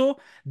also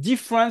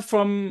different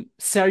from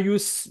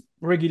serious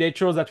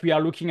regulators that we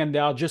are looking, and they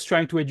are just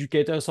trying to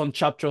educate us on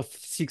chapter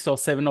 6 or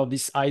 7 of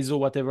this ISO,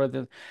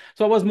 whatever.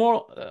 So I was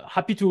more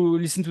happy to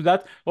listen to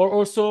that, or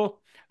also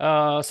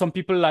some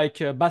people like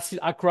Basil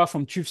Akra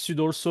from TÜV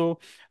Süd also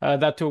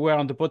that were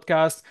on the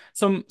podcast.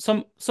 Some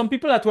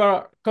people that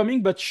were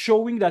coming but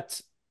showing that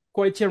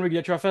quality and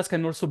regulatory affairs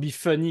can also be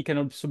funny, can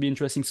also be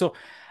interesting. So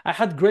I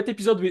had great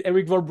episode with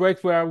Eric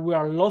Volbrecht where we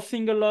are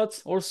laughing a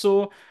lot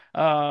also,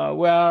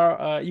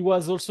 where he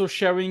was also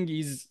sharing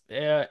his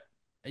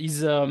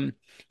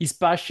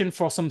passion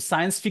for some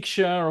science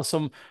fiction or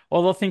some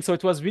other things. So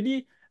it was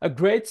really a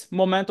great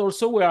moment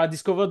also where I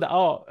discovered that,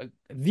 oh,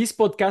 this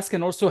podcast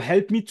can also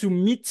help me to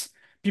meet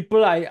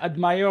people I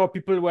admire or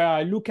people where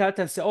I look at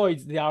and say, oh,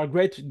 they are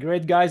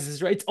great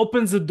guys. It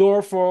opens the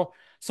door for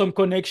some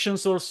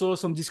connections also,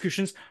 some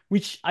discussions,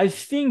 which I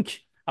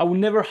think I would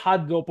never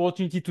had the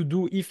opportunity to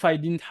do if I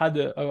didn't had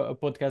a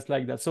podcast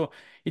like that. So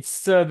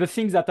it's the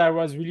things that I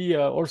was really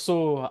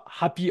also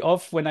happy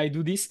of when I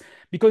do this,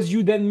 because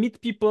you then meet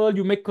people,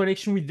 you make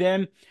connection with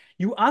them,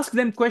 you ask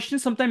them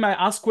questions. Sometimes I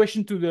ask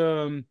questions to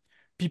the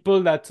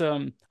people that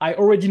I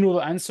already know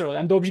the answer,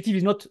 and the objective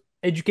is not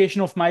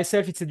education of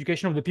myself, it's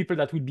education of the people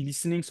that will be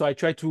listening. So I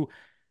try to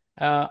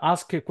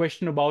ask a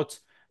question about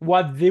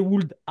what they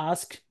would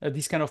ask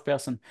this kind of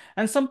person.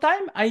 And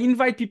sometimes I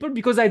invite people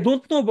because I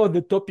don't know about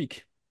the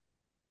topic.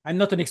 I'm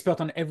not an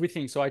expert on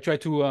everything, so I try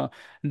to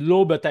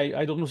know, but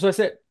I don't know. So I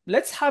said,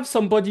 let's have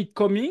somebody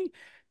coming,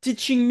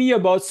 teaching me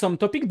about some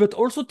topic, but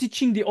also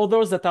teaching the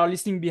others that are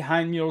listening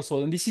behind me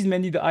also. And this is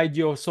mainly the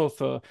idea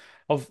also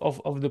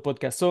of the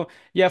podcast. So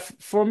yeah,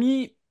 for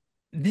me,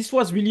 this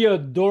was really a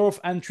door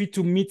of entry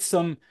to meet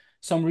some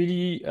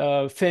really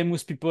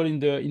famous people in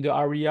the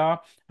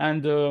area.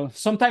 And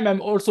sometimes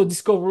I'm also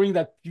discovering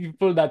that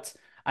people that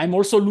I'm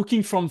also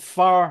looking from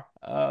far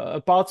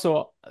apart,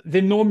 so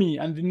they know me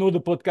and they know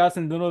the podcast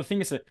and they know the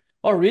thing. I say,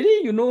 "Oh,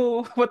 really? You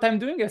know what I'm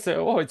doing?" I say,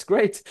 "Oh, it's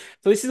great."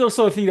 So this is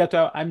also a thing that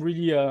I'm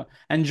really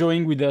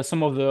enjoying with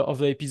some of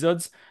the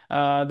episodes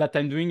that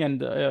I'm doing,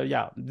 and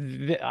yeah,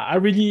 I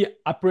really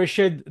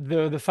appreciate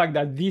the fact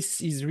that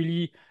this is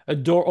really a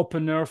door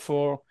opener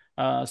for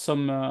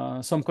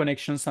some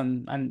connections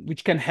and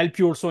which can help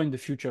you also in the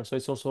future. So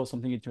it's also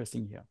something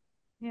interesting here.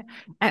 Yeah,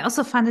 I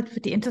also find it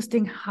pretty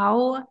interesting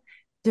how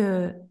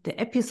the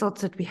episodes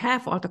that we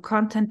have or the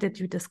content that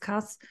you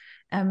discuss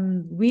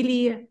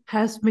really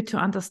helps me to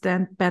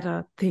understand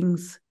better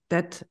things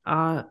that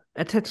are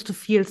attached to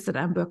fields that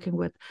I'm working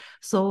with.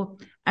 So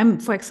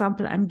for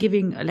example, I'm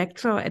giving a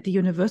lecture at the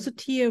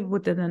university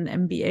within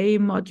an MBA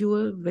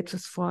module, which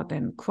is for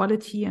then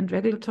quality and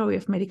regulatory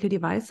of medical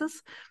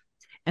devices.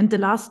 And the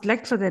last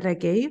lecture that I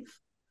gave,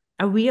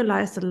 I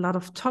realized that a lot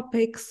of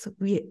topics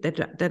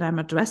that I'm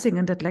addressing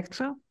in that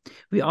lecture,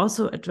 we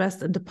also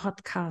addressed in the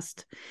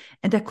podcast.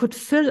 And I could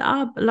fill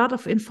up a lot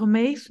of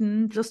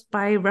information just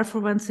by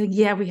referencing,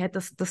 yeah, we had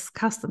this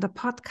discussed in the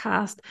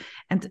podcast.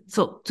 And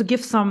so to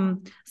give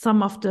some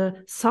of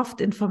the soft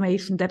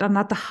information that are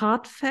not the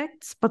hard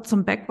facts, but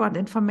some background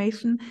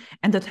information.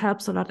 And that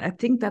helps a lot. I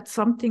think that's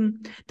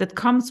something that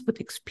comes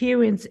with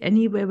experience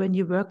anyway when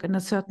you work in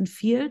a certain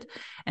field.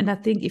 And I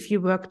think if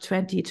you work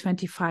 20,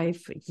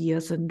 25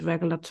 years in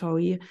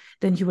regulatory,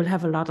 then you will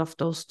have a lot of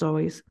those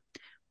stories.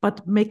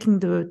 But making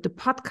the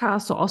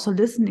podcast or also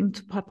listening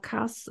to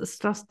podcasts is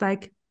just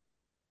like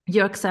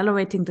you're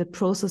accelerating the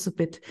process a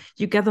bit.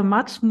 You gather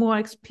much more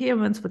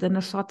experience within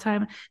a short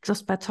time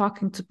just by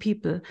talking to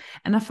people.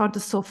 And I found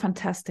this so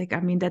fantastic. I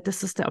mean, that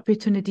this is the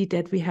opportunity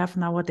that we have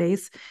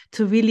nowadays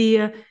to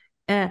really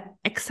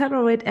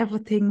accelerate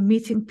everything,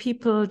 meeting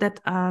people that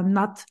are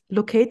not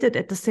located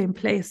at the same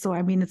place. So,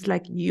 I mean, it's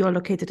like you're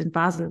located in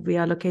Basel, we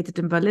are located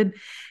in Berlin.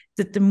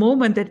 That the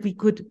moment that we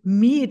could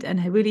meet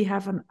and really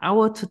have an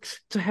hour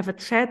to have a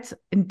chat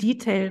in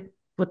detail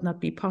would not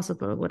be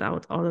possible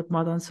without all the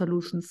modern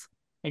solutions.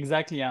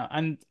 Exactly, yeah,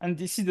 and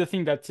this is the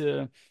thing that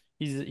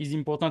is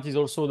important, is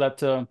also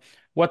that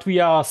what we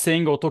are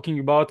saying or talking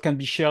about can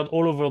be shared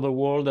all over the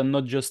world and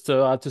not just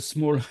at a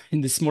small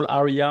in the small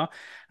area,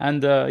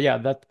 and yeah,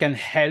 that can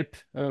help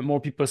more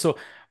people. So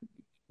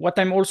what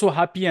I'm also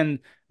happy and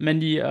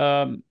mainly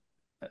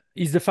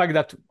is the fact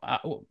that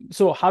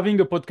so having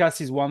a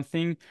podcast is one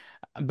thing,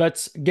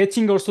 but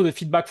getting also the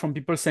feedback from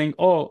people saying,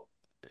 "Oh,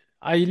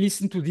 I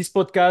listened to this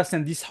podcast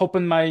and this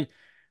opened my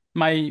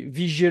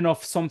vision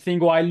of something,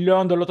 or I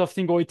learned a lot of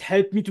things, or it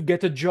helped me to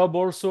get a job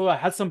also." I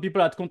had some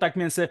people that contact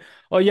me and say,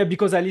 "Oh yeah,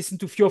 because I listened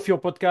to few of your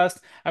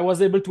podcasts, I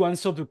was able to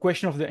answer the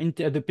question of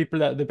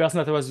the person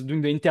that I was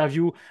doing the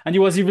interview." And he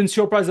was even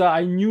surprised that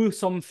I knew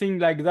something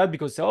like that,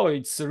 because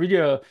it's really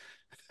a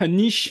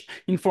niche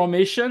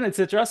information,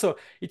 etc. So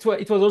it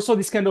was also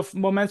this kind of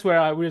moments where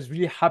I was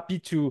really happy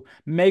to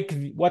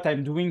make what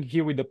I'm doing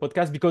here with the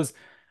podcast, because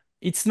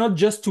it's not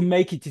just to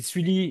make it, it's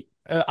really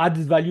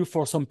added value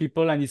for some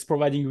people, and it's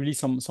providing really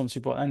some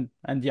support.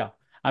 And yeah,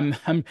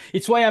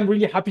 it's why I'm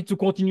really happy to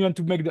continue and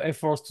to make the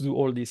efforts to do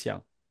all this. Yeah.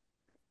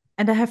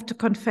 And I have to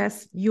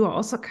confess, you are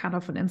also kind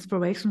of an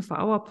inspiration for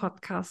our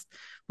podcast,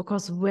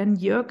 because when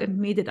Jörg and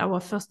me did our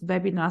first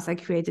webinars, I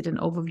created an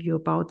overview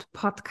about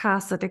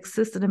podcasts that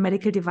exist in the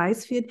medical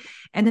device field.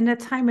 And in that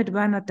time, it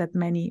were not that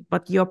many,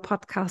 but your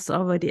podcast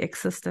already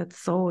existed.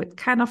 So it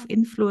kind of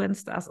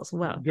influenced us as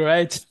well.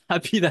 Great.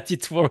 Happy that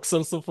it works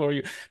also for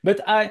you. But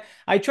I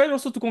tried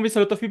also to convince a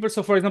lot of people.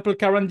 So for example,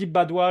 Karandeep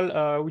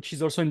Badwal, which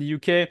is also in the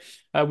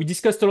UK, we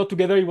discussed a lot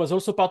together. He was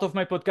also part of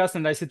my podcast.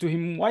 And I said to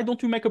him, "Why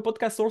don't you make a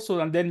podcast also?"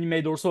 And then he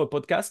made also a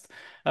podcast,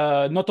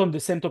 not on the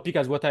same topic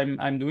as what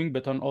I'm doing,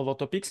 but on other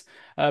topics.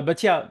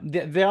 But yeah,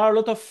 there are a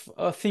lot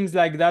of things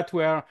like that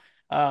where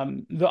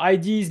the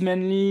idea is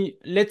mainly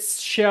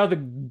let's share the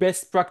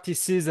best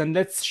practices and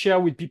let's share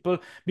with people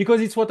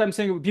because it's what I'm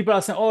saying. People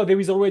are saying, "Oh, there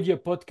is already a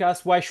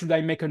podcast. Why should I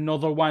make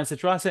another one,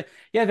 etc." I say,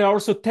 "Yeah, there are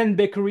also 10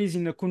 bakeries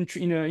in a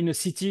country in a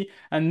city,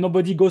 and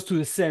nobody goes to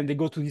the same. They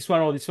go to this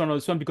one or this one or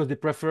this one because they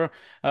prefer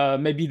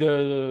maybe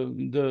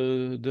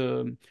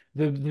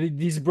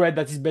this bread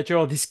that is better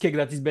or this cake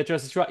that is better,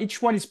 etc."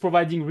 Each one is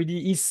providing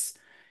really his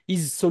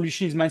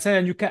solution, his mindset,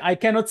 and I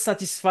cannot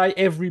satisfy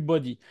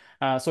everybody.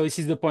 So this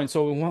is the point.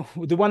 So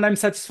the one I'm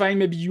satisfying,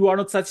 maybe you are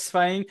not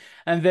satisfying,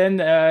 and then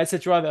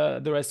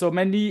etc. The rest. So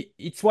mainly,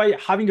 it's why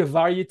having a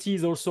variety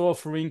is also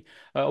offering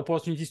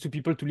opportunities to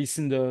people to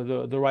listen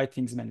the right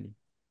things mainly.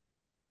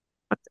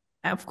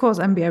 Of course,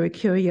 I'm very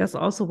curious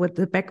also with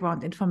the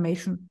background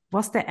information.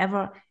 Was there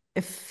ever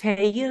a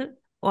fail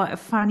or a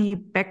funny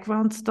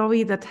background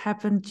story that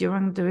happened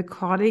during the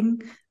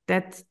recording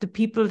that the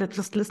people that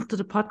just listen to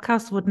the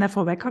podcast would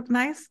never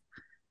recognize?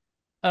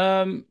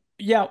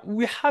 Yeah,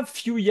 we have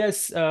few,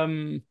 yes.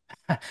 One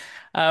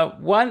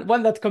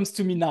that comes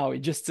to me now. It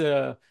just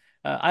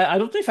I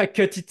don't know if I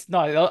cut it. No,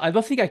 I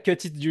don't think I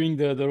cut it during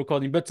the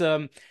recording. But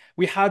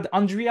we had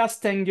Andreas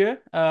Stenge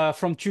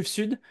from TÜV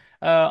Süd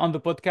on the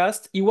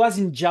podcast. He was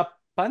in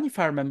Japan, if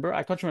I remember.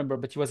 I can't remember,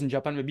 but he was in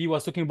Japan. Maybe he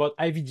was talking about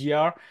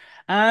IVDR.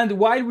 And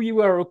while we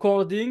were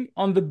recording,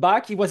 on the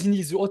back, he was in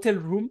his hotel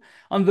room.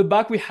 On the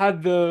back, we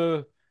had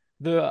the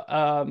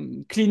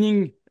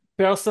cleaning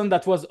person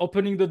that was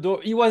opening the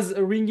door. He was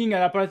ringing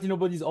and apparently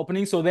nobody's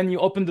opening. So then he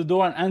opened the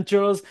door and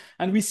enters,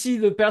 and we see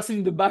the person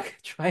in the back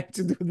trying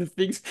to do the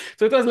things.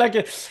 So it was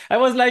like, I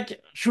was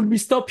like, should we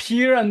stop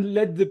here and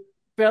let the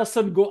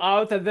person go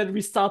out and then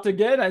restart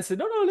again? I said,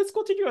 no, let's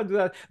continue and do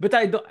that. But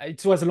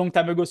it was a long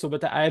time ago. So,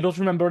 but I don't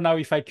remember now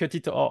if I cut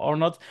it or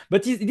not.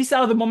 But these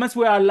are the moments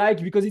where I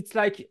like, because it's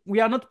like, we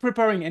are not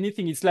preparing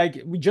anything. It's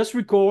like, we just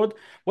record.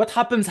 What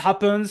happens,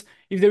 happens.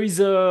 If there is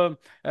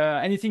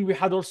anything, we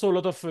had also a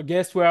lot of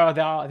guests where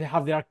they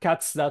have their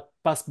cats that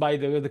pass by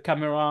the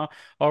camera,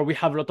 or we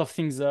have a lot of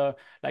things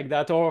like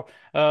that. Or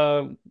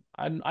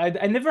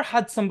I never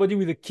had somebody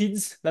with the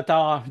kids that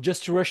are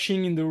just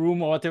rushing in the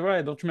room or whatever.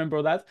 I don't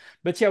remember that.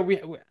 But yeah, we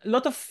a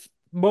lot of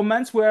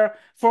moments where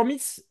for me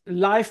it's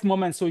live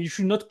moments, so you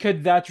should not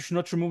cut that, you should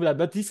not remove that,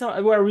 but these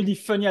were really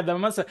funny at the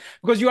moment,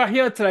 because you are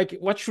here to like,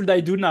 what should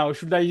I do now?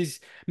 Should I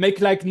make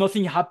like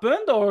nothing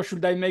happened, or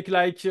should I make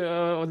like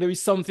there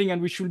is something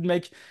and we should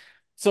make?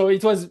 So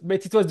it was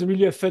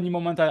really a funny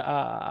moment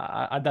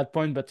at that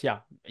point. But yeah,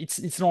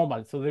 it's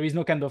normal, so there is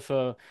no kind of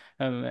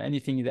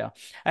anything there.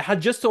 I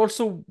had just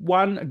also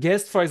one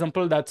guest, for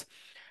example, that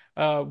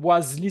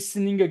was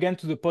listening again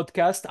to the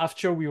podcast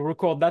after we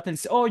record that and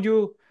say, "Oh,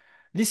 you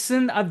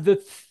listen at the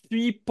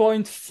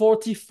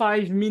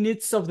 3.45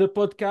 minutes of the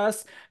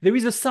podcast. There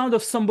is a sound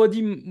of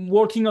somebody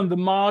working on the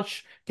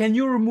march. Can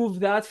you remove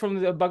that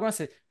from the background?" I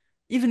said,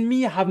 even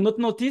me, I have not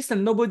noticed,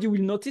 and nobody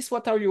will notice.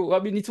 What are you? I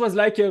mean, it was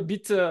like a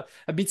bit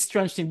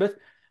strange thing, but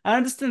I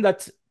understand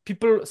that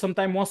people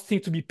sometimes want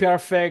things to be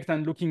perfect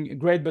and looking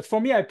great. But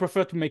for me, I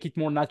prefer to make it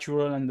more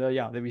natural. And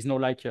yeah, there is no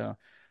like,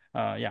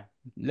 yeah,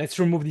 let's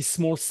remove this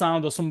small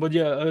sound or somebody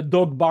a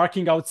dog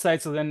barking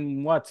outside. So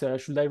then what?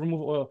 Should I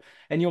remove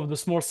any of the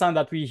small sound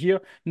that we hear?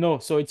 No.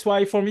 So it's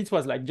why for me it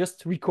was like,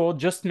 just record,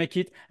 just make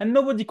it, and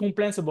nobody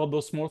complains about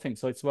those small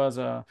things. So it was,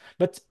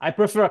 but I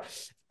prefer.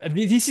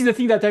 This is the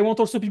thing that I want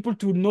also people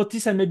to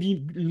notice and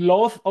maybe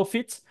laugh of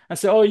it and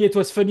say, "Oh yeah, it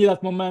was funny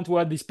that moment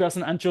where this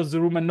person enters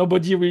the room and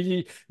nobody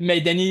really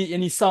made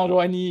any sound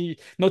or any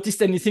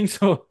noticed anything."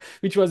 So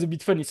which was a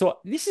bit funny. So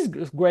this is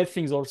great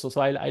things also. So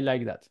I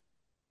like that.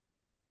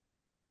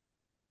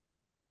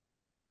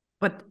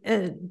 But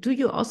do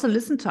you also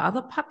listen to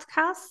other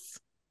podcasts?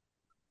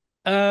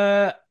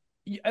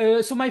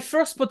 So my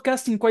first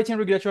podcast in Quality and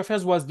Regulatory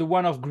Affairs was the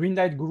one of Green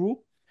Light Guru,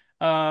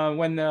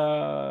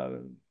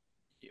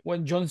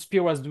 when John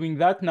Spear was doing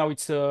that. Now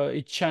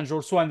it changed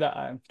also, and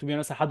to be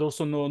honest, I had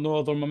also no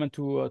other moment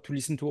to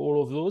listen to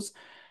all of those.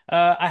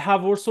 I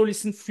have also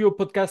listened to few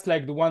podcasts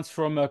like the ones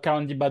from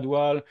Karen D.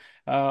 Badwal,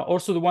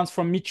 also the ones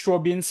from Mitch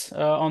Robbins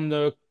on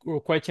the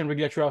Quality and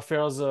Regulatory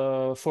Affairs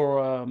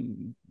for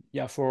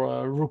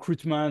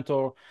recruitment,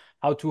 or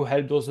how to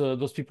help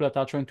those people that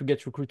are trying to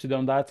get recruited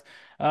on that.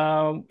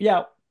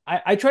 Yeah,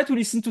 I try to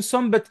listen to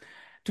some, but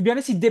to be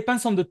honest, it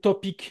depends on the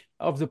topic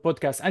of the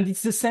podcast, and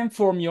it's the same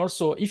for me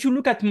also. If you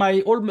look at the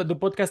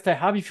podcast I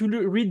have, if you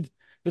read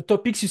the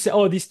topics, you say,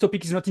 "Oh, this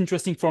topic is not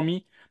interesting for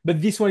me, but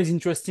this one is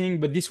interesting,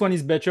 but this one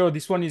is better, or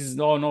this one is,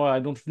 no, I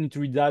don't need to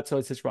read that," so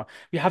etc.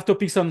 We have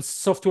topics on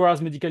software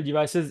as medical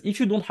devices. If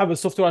you don't have a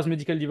software as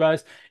medical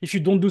device, if you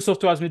don't do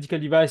software as medical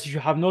device, if you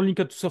have no link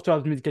to software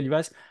as medical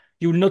device,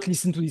 you will not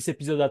listen to this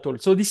episode at all.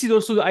 So this is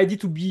also the idea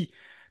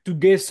to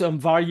get some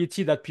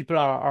variety that people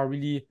are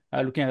really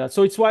looking at that.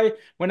 So it's why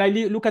when I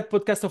look at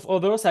podcasts of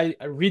others, I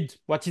read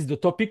what is the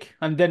topic,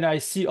 and then I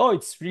see, oh,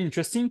 it's really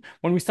interesting.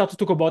 When we start to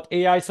talk about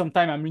AI,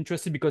 sometime I'm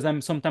interested because I'm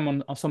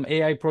sometime on some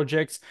AI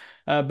projects.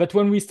 But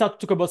when we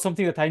start to talk about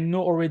something that I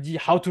know already,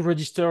 how to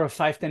register a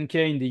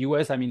 510K in the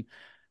US, I mean,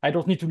 I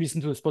don't need to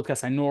listen to this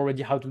podcast. I know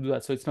already how to do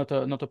that. So it's not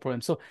a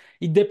problem. So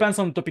it depends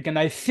on the topic. And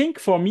I think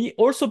for me,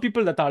 also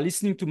people that are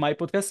listening to my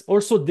podcast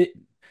also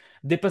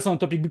depends on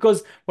the topic,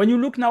 because when you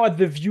look now at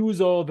the views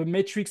or the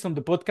metrics on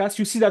the podcast,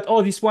 you see that,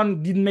 oh, this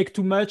one didn't make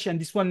too much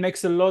and this one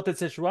makes a lot,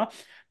 etc.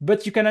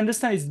 But you can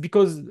understand it's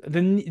because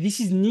this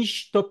is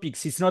niche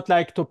topics. It's not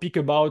like topic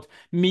about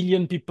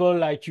million people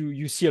like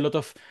you see a lot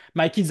of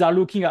my kids are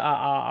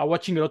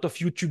watching a lot of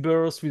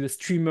YouTubers with the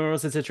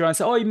streamers, etc. And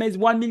say, oh, it made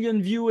 1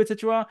 million view,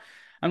 etc.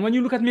 And when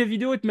you look at my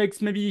video, it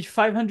makes maybe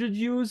 500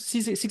 views,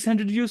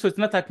 600 views. So it's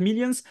not like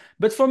millions.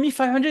 But for me,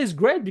 500 is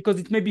great because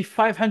it may be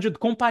 500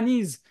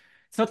 companies.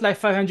 It's not like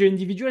 500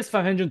 individuals,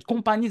 500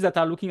 companies that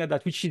are looking at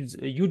that, which is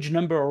a huge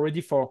number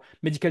already for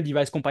medical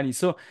device companies.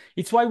 So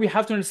it's why we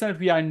have to understand that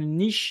we are in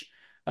niche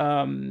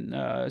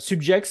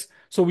subjects.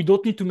 So we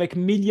don't need to make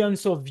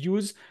millions of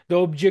views. The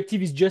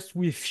objective is just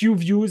with few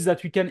views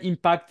that we can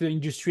impact the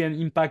industry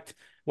and impact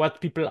what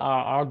people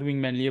are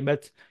doing mainly.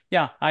 But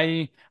yeah,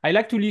 I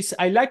like to listen.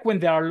 I like when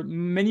there are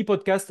many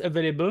podcasts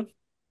available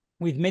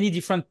with many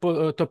different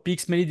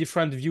topics, many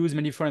different views,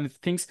 many different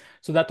things,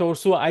 so that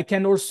also I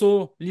can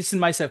also listen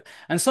myself.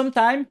 And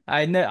sometimes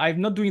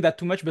I'm not doing that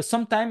too much, but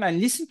sometimes I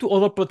listen to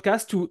other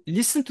podcasts to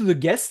listen to the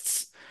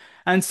guests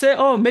and say,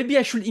 oh, maybe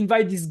I should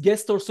invite this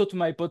guest also to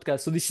my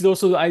podcast. So this is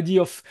also the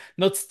idea of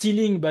not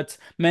stealing, but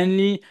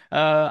mainly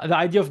the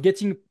idea of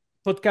getting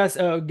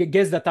podcast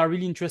guests that are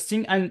really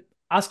interesting and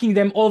asking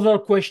them other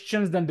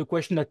questions than the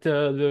question that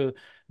the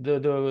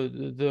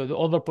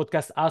other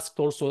podcast asked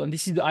also. And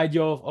this is the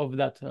idea of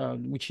that,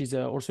 which is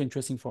also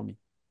interesting for me.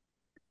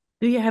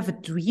 Do you have a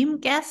dream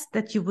guest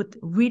that you would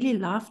really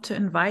love to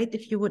invite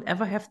if you would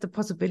ever have the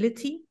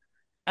possibility?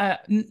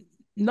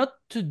 Not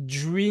to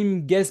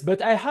dream guest,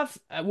 but I have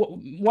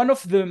one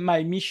of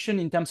my mission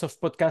in terms of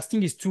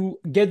podcasting is to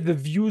get the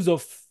views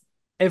of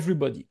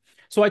everybody.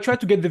 So I try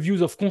to get the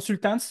views of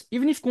consultants,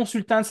 even if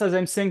consultants, as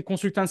I'm saying,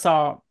 consultants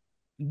are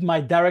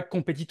my direct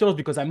competitors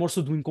because I'm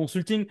also doing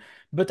consulting,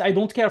 but I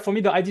don't care. For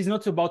me, the idea is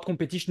not about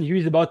competition. Here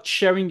is about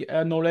sharing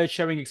knowledge,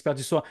 sharing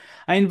expertise. So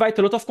I invite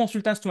a lot of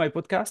consultants to my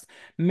podcast,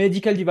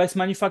 medical device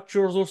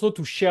manufacturers also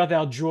to share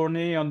their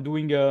journey on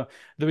doing the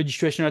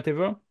registration,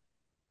 whatever.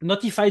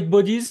 Notified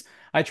bodies.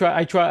 I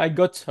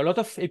got a lot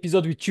of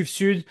episodes with TÜV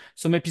Sud,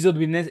 some episodes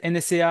with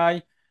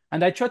NSAI,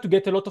 and I try to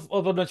get a lot of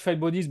other notified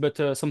bodies, but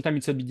sometimes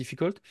it's a bit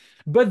difficult.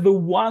 But the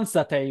ones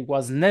that I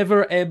was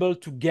never able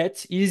to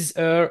get is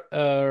a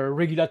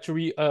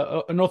regulatory,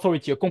 an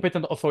authority, a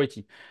competent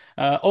authority,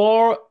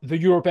 or the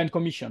European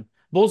Commission.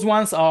 Those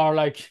ones are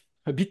like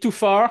a bit too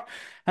far.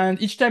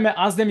 And each time I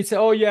ask them, it's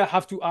oh yeah, I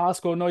have to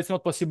ask, or no, it's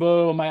not possible,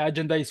 or my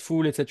agenda is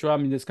full, etc. I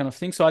mean, this kind of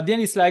thing. So at the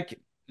end, it's like,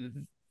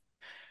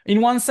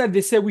 in one side,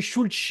 they say we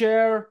should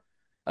share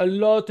a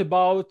lot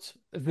about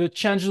the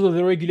changes of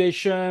the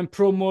regulation,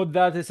 promote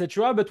that,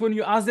 etc. But when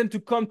you ask them to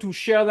come to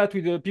share that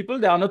with the people,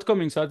 they are not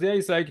coming. So there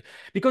it's like,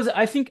 because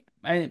I think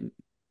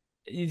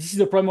this is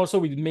the problem also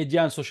with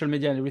media and social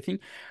media and everything.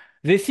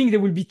 They think they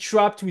will be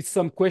trapped with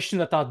some questions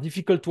that are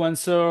difficult to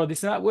answer.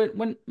 This and that.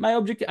 When my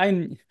objective,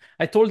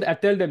 I tell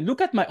them, look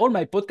at all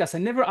my podcasts. I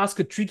never ask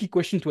a tricky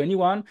question to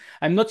anyone.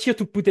 I'm not here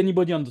to put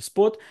anybody on the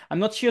spot. I'm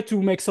not here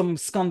to make some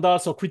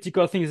scandals or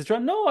critical things, etc.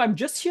 No, I'm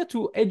just here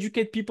to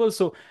educate people.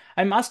 So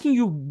I'm asking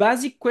you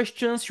basic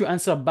questions. You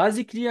answer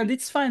basically, and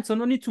it's fine. So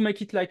no need to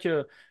make it like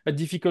a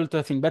difficult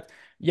thing. But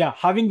yeah,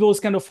 having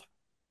those kind of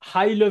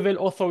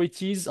high-level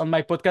authorities on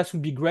my podcast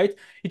would be great.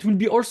 It will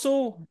be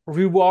also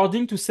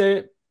rewarding to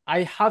say,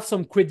 I have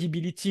some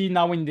credibility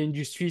now in the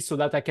industry so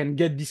that I can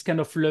get this kind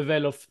of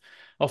level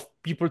of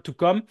people to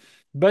come.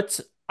 But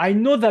I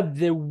know that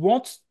they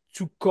want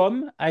to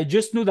come. I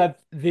just know that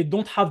they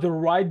don't have the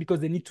right because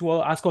they need to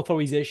ask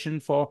authorization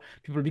for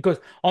people. Because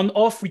on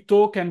off, we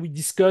talk and we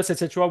discuss,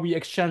 etc. We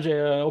exchange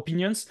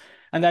opinions.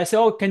 And I say,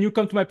 oh, can you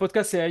come to my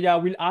podcast? Say, yeah, I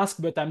will ask,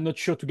 but I'm not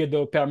sure to get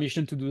the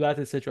permission to do that,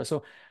 etc.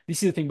 So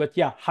this is the thing. But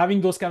yeah,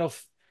 having those kind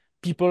of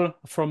people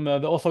from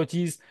the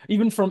authorities,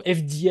 even from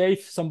FDA,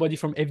 if somebody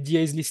from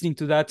FDA is listening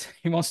to that,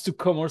 he wants to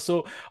come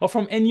also, or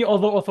from any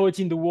other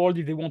authority in the world,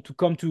 if they want to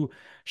come to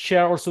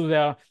share also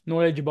their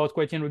knowledge about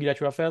quality and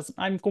regulatory affairs,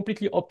 I'm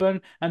completely open.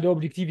 And the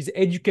objective is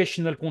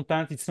educational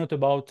content. It's not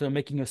about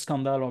making a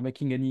scandal or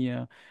making any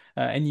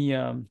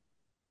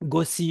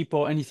gossip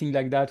or anything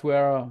like that,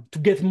 where to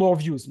get more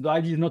views. The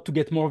idea is not to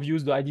get more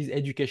views. The idea is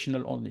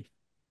educational only.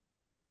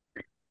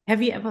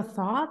 Have you ever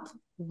thought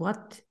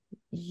what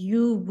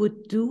you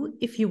would do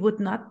if you would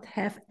not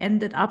have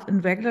ended up in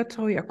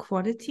regulatory or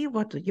quality,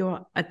 what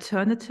your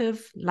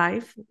alternative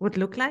life would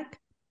look like?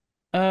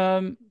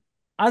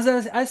 As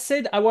I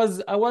said, I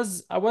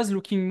was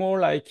looking more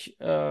like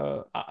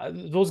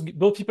those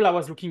people I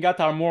was looking at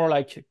are more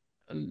like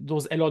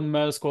those Elon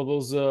Musk or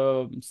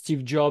those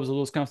Steve Jobs or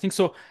those kind of things.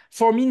 So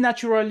for me,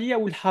 naturally, I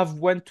would have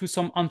went to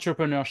some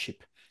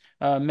entrepreneurship,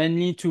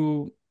 mainly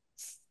to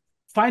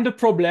find a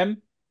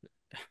problem.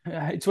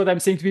 It's what I'm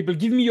saying to people.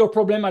 Give me your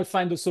problem, I'll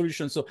find a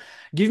solution. So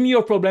give me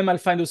your problem, I'll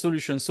find a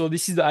solution. So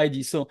this is the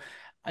idea. So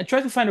I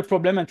try to find a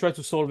problem and try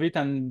to solve it,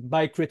 and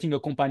by creating a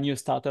company, a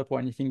startup, or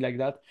anything like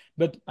that.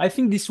 But I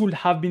think this would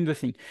have been the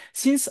thing.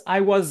 Since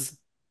um,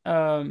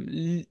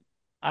 l-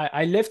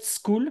 I left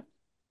school,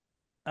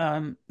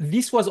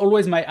 this was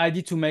always my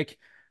idea to make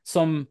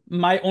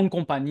my own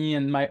company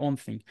and my own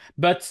thing.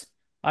 But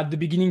at the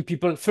beginning,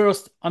 people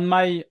first on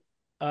my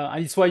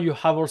and it's why you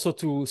have also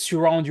to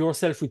surround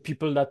yourself with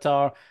people that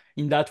are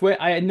in that way.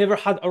 I never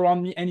had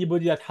around me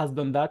anybody that has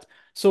done that.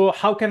 So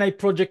how can I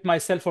project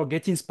myself or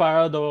get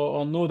inspired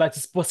or know that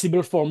it's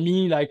possible for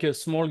me, like a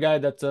small guy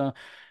that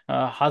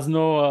has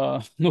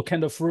no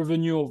kind of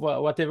revenue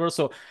or whatever.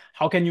 So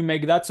how can you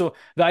make that? So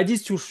the idea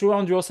is to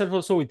surround yourself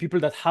also with people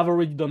that have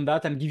already done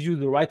that and give you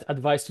the right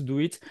advice to do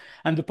it.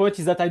 And the point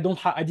is that I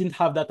didn't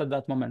have that at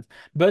that moment.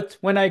 But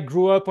when I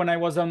grew up, when I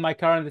was on my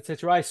car and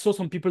etc., I saw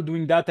some people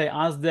doing that. I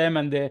asked them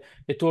and they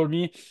told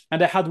me.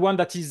 And I had one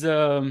that is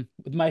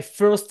my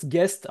first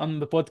guest on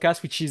the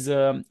podcast, which is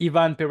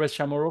Ivan Perez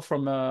Chamorro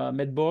from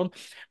Medbourne.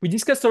 We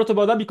discussed a lot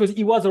about that because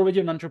he was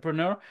already an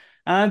entrepreneur.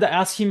 And I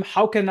asked him,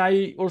 how can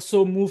I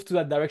also move to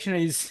that direction?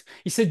 And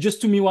he said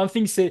just to me one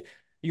thing, say,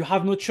 you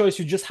have no choice.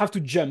 You just have to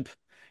jump.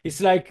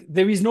 It's like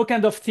there is no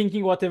kind of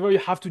thinking, whatever. You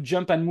have to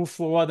jump and move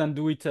forward and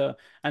do it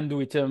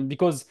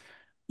because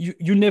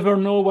you never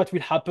know what will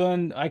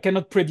happen. I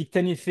cannot predict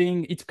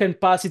anything. It can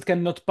pass, it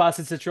cannot pass,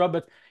 etc.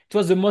 But it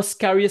was the most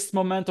scariest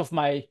moment of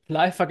my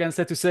life, I can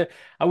say, to say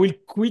I will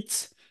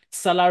quit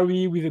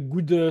salary with a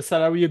good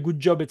salary, a good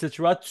job,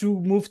 etc., to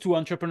move to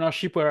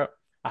entrepreneurship where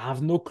I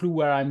have no clue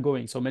where I'm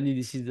going. So mainly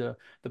this is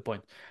the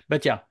point.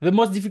 But yeah, the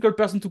most difficult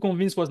person to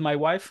convince was my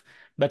wife.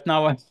 But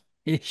now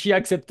she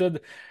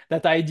accepted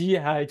that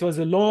idea. It was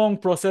a long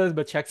process,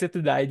 but she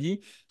accepted the idea.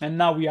 And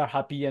now we are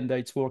happy and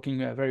it's working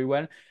very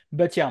well.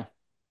 But yeah,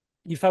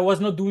 if I was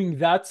not doing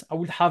that, I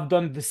would have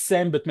done the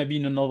same, but maybe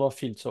in another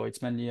field. So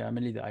it's mainly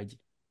the idea.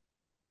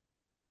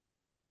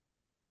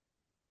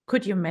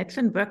 Could you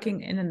imagine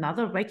working in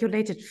another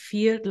regulated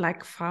field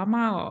like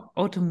pharma or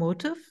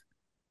automotive?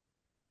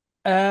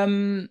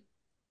 Um,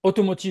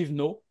 Automotive,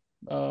 no.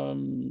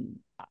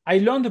 I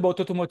learned about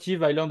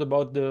automotive. I learned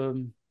about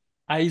the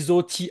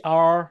ISO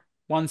TR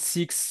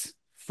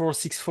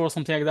 16464,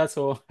 something like that.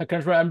 So I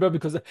can't remember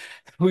because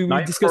we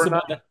discussed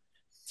about 949.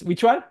 that.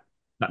 Which one?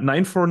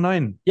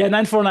 949. Yeah,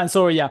 949.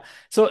 Sorry, yeah.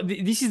 So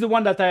this is the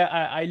one that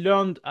I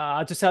learned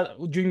to start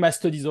during my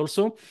studies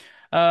also.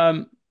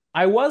 Um,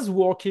 I was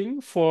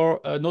working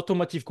for an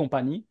automotive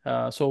company,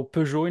 so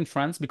Peugeot in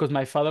France, because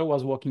my father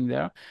was working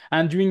there.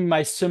 And during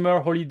my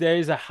summer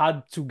holidays, I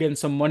had to get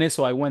some money,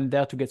 so I went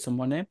there to get some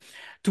money.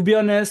 To be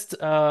honest,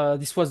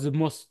 this was the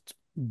most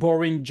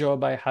boring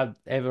job I had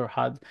ever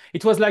had.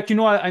 It was like, in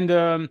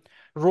the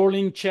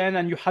rolling chain,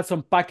 and you had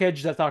some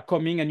package that are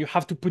coming and you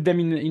have to put them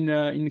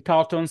in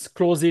cartons,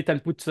 close it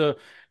and put a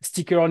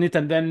sticker on it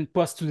and then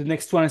pass to the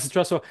next one,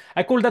 etc. So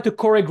I call that a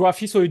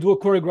choreography. So you do a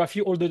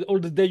choreography all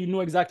the day. You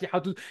know exactly how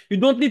to. You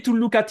don't need to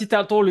look at it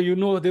at all. You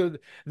know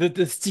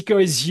the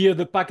sticker is here,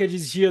 the package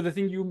is here, the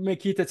thing you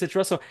make it,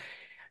 etc. So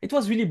it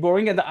was really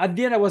boring. And at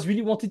the end, I was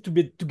really wanted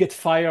to get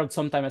fired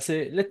sometime. I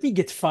say, let me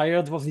get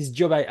fired of this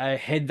job. I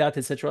hate that,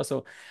 etc.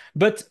 So,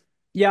 but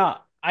yeah,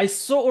 I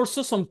saw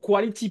also some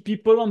quality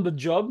people on the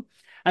job,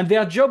 and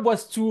their job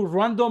was to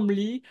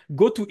randomly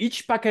go to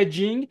each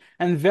packaging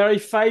and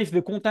verify if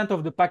the content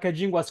of the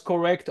packaging was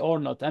correct or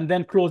not, and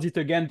then close it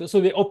again. So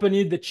they open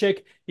it, they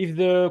check if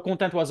the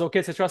content was okay,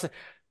 etc. So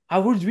I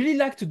would really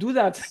like to do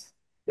that.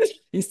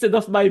 Instead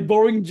of my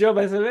boring job,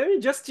 I said, maybe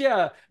just,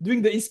 yeah,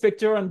 doing the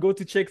inspector and go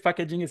to check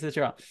packaging,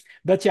 etc.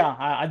 But yeah,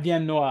 at the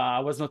end, no, I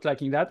was not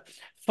liking that.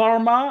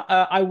 Pharma,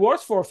 I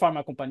worked for a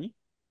pharma company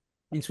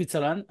in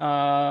Switzerland.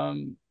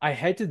 I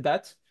hated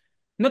that.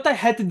 Not I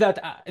hated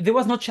that. There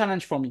was no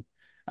challenge for me.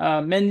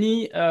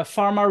 Mainly,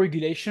 pharma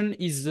regulation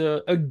is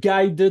a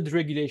guided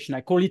regulation.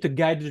 I call it a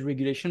guided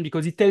regulation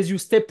because it tells you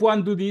step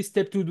one, do this,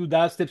 step two, do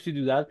that, step three,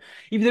 do that.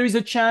 If there is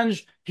a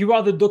change, here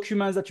are the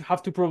documents that you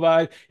have to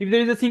provide. If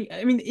there is a thing,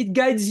 I mean, it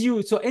guides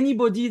you. So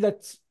anybody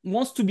that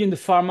wants to be in the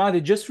pharma,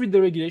 they just read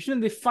the regulation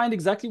and they find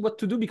exactly what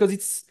to do because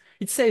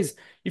it says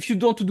if you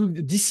don't do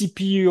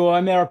DCP or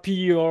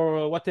MRP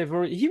or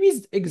whatever, here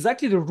is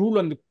exactly the rule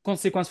and the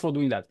consequence for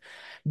doing that.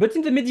 But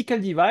in the medical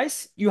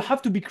device, you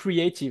have to be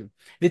creative.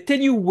 They tell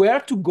you where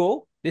to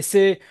go. They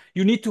say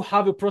you need to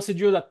have a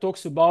procedure that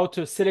talks about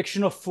a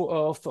selection of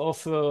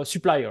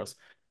suppliers.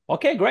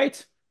 Okay,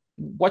 great.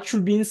 What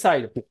should be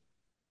inside?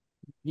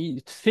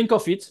 Think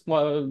of it.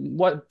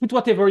 Put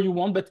whatever you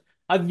want, but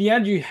at the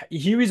end,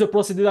 here is a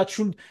procedure that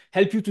should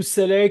help you to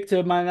select,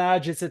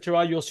 manage,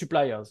 etc., your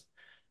suppliers.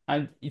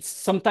 And it's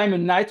sometimes a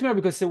nightmare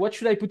because say, what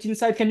should I put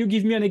inside? Can you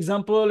give me an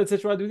example,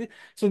 etc.?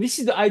 So this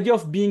is the idea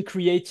of being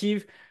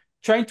creative,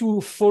 trying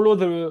to follow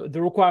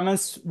the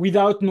requirements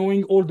without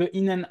knowing all the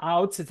in and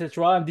outs,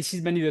 etc. And this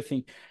is mainly the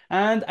thing.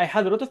 And I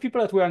had a lot of people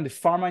that were in the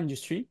pharma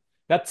industry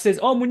that says,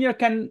 "Oh, Munir,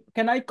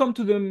 can I come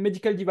to the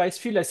medical device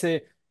field?" I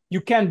say, "You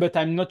can, but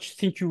I'm not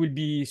think you will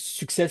be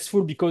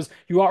successful because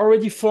you are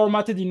already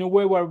formatted in a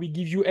way where we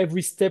give you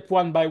every step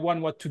one by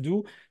one what to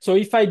do. So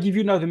if I give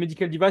you now the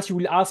medical device, you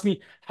will ask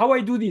me how I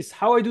do this,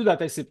 how I do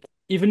that." I said,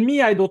 even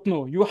me, I don't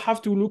know. You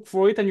have to look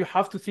for it and you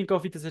have to think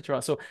of it,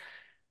 etc. So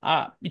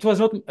it was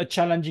not a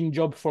challenging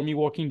job for me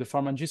working in the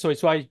pharma industry. So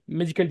it's why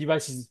medical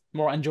device is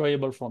more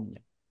enjoyable for me.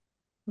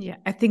 Yeah,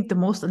 I think the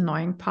most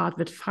annoying part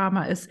with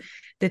pharma is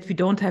that we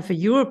don't have a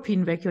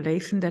European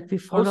regulation that we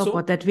follow, Also,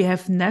 but that we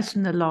have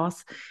national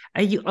laws.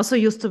 I also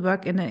used to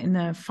work in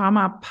a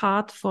pharma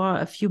part for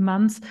a few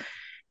months,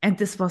 and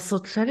this was so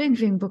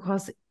challenging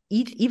because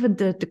even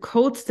the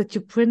codes that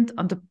you print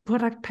on the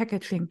product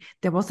packaging,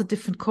 there was a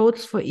different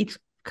codes for each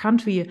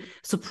country.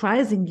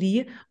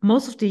 Surprisingly,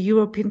 most of the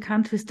European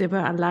countries, they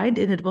were aligned,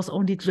 and it was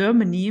only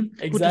Germany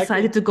who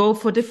decided to go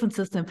for a different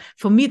system.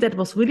 For me, that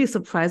was really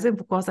surprising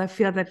because I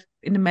feel that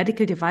in the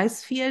medical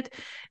device field,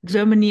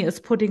 Germany is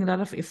putting a lot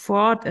of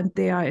effort and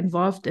they are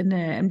involved in the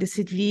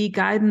MDCG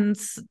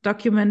guidance,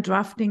 document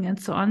drafting, and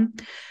so on.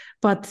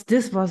 But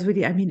this was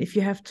really, I mean, if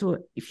you have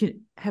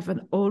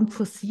an own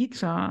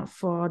procedure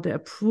for the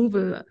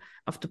approval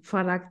of the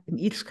product in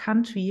each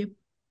country,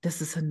 this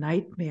is a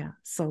nightmare.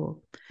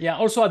 So yeah,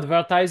 also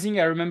advertising.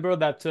 I remember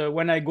that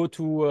when I go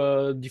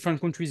to different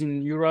countries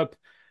in Europe,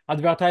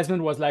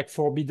 advertisement was like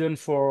forbidden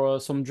for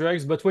some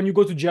drugs. But when you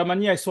go to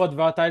Germany, I saw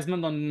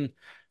advertisement on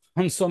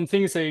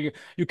something saying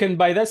you can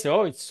buy that. Say,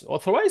 oh, it's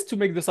authorized to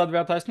make this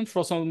advertisement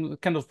for some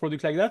kind of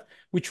product like that,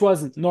 which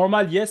was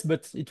normal, yes,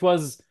 but it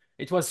was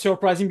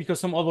surprising because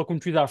some other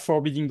countries are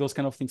forbidding those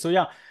kind of things. So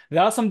yeah,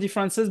 there are some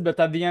differences, but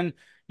at the end,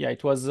 yeah,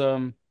 it was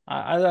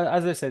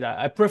as I said,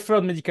 I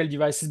preferred medical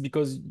devices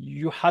because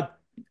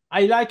I'm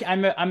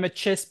a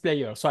chess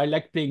player, so I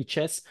like playing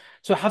chess.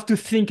 So I have to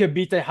think a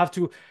bit. I have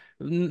to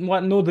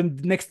know the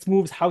next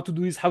moves, how to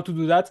do this, how to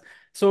do that.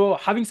 So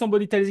having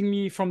somebody telling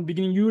me from the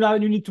beginning, you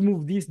need to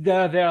move this,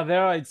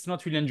 there, it's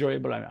not really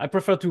enjoyable. I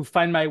prefer to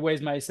find my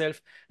ways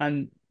myself,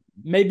 and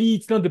maybe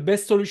it's not the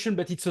best solution,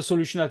 but it's a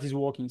solution that is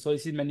working. So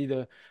this is mainly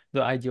the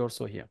idea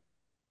also here.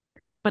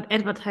 But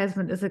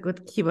advertisement is a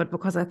good keyword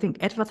because I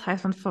think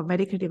advertisement for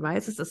medical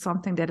devices is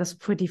something that is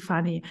pretty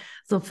funny.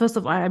 So first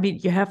of all, I mean,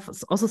 you have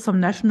also some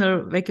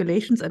national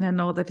regulations, and I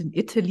know that in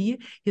Italy,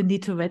 you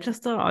need to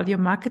register all your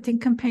marketing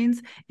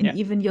campaigns and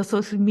even your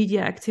social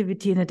media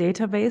activity in a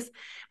database.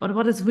 But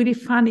what is really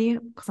funny,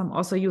 because I'm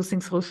also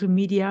using social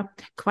media,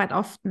 quite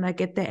often I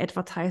get the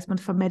advertisement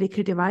for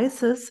medical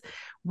devices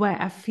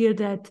where I feel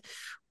that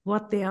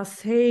what they are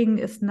saying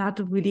is not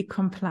really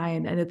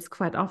compliant, and it's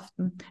quite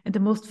often. And the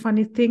most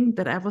funny thing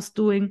that I was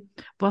doing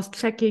was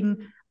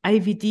checking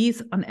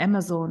IVDs on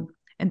Amazon,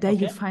 and there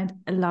you find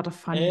a lot of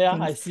funny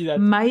things. I see that.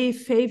 My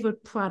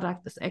favorite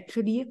product is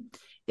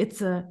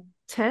it's a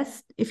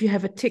test if you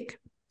have a tick.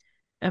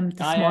 The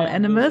small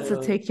animals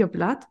that take your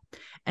blood,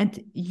 and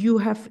you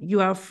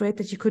are afraid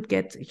that you could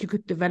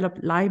develop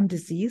Lyme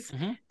disease.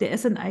 There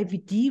is an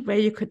IVD where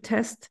you could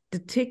test the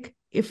tick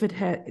if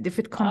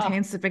it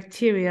contains the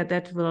bacteria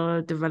that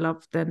will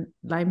develop the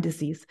Lyme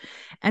disease.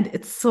 And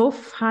it's so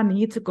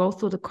funny to go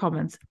through the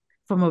comments.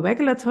 From a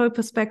regulatory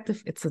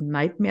perspective, it's a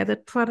nightmare,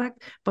 that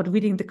product, but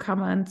reading the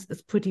comments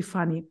is pretty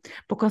funny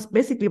because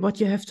basically what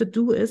you have to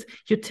do is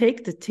you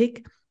take the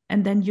tick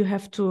and then you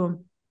have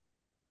to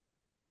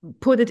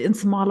put it in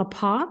smaller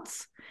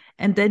parts,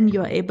 and then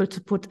you're able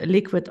to put a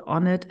liquid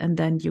on it, and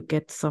then you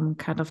get some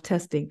kind of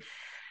testing.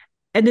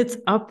 And it's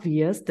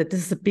obvious that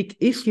this is a big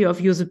issue of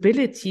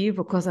usability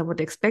because I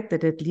would expect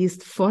that at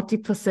least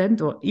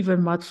 40% or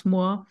even much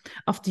more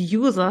of the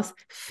users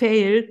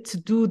fail to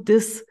do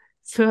this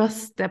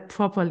first step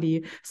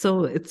properly.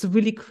 So it's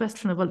really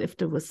questionable if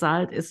the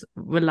result is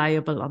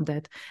reliable on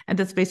that. And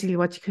that's basically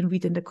what you can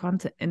read in the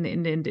content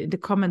in the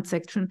comment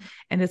section.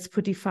 And it's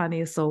pretty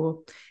funny.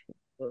 So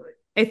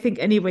I think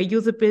anyway,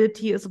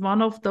 usability is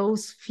one of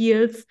those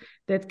fields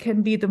that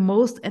can be the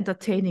most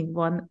entertaining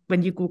one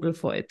when you Google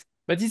for it.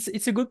 But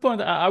it's a good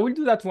point. I will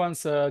do that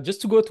once,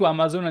 just to go to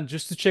Amazon and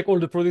just to check all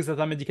the products that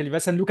are medical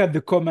device and look at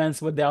the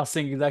comments, what they are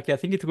saying exactly. I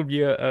think it will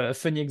be a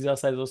funny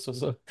exercise also.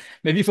 So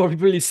maybe for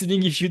people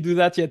listening, if you do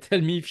that,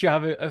 tell me if you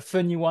have a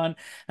funny one,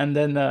 and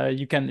then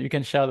you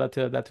can share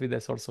that with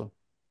us also.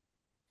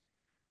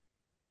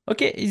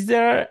 Okay, is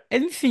there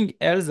anything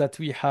else that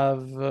we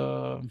have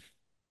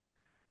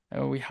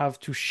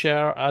to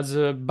share as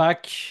a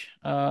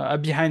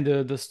behind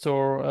the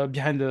store,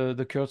 behind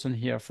the curtain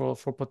here for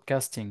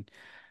podcasting?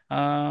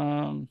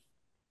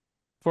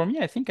 For me,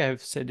 I think I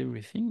have said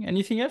everything.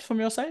 Anything else from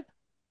your side?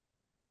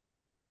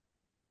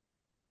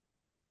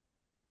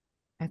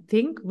 I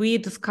think we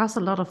discussed a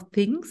lot of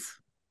things.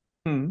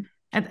 Hmm.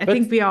 And I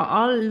think we are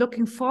all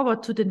looking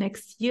forward to the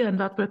next year and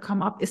what will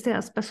come up. Is there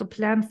a special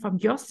plan from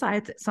your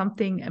side,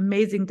 something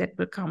amazing that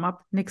will come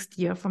up next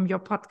year from your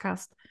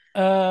podcast?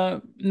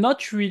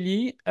 Not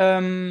really.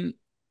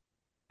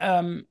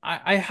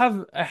 I had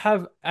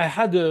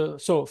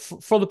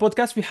for the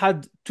podcast we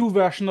had two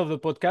versions of the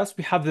podcast.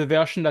 We have the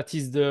version that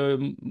is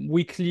the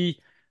weekly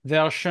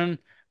version,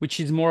 which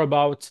is more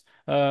about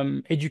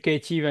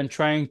educative and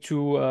trying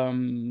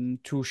to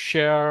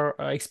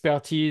share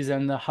expertise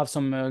and have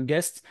some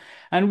guests.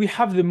 And we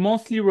have the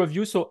monthly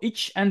review. So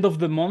each end of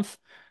the month,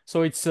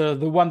 So it's the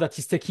one that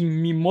is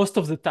taking me most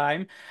of the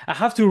time. I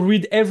have to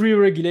read every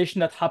regulation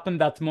that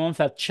happened that month,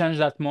 that changed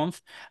that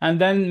month,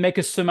 and then make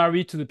a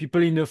summary to the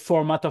people in the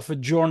format of a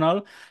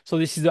journal. So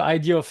this is the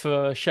idea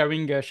of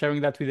sharing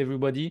that with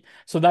everybody,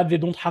 so that they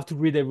don't have to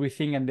read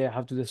everything and they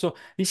have to. So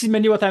this is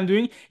mainly what I'm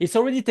doing. It's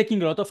already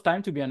taking a lot of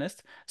time, to be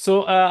honest.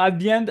 So at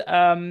the end,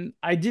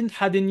 I didn't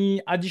had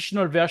any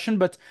additional version,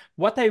 but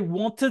what I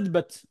wanted,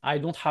 but I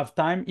don't have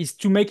time, is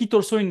to make it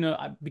also in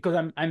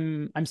because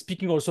I'm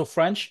speaking also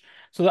French.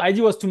 So the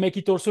idea was to make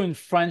it also in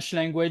French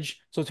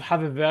language, so to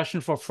have a version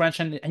for French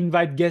and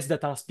invite guests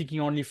that are speaking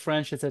only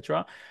French,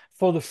 etc.,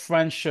 for the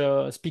French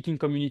speaking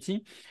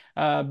community.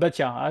 But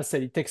yeah, I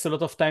said it takes a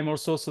lot of time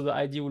also. So the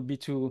idea would be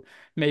to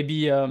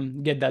maybe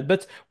get that.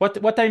 But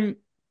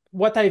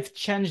what I've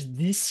changed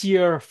this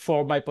year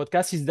for my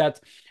podcast is that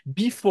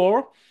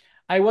before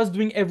I was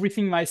doing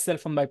everything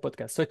myself on my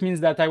podcast. So it means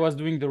that I was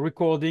doing the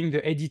recording,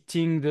 the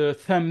editing, the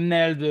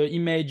thumbnail, the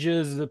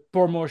images, the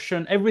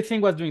promotion,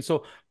 everything was doing.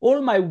 So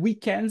all my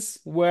weekends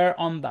were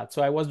on that.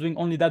 So I was doing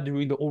only that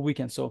during the whole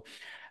weekend. So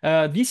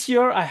this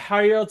year, I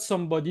hired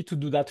somebody to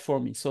do that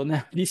for me. So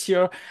now this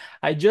year,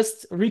 I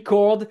just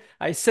record,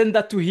 I send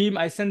that to him,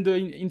 I send the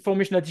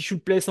information that he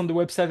should place on the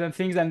website and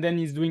things, and then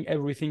he's doing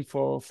everything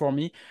for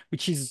me,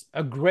 which is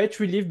a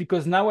great relief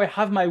because now I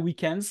have my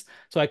weekends,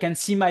 so I can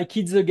see my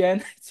kids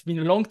again. It's been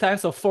a long time,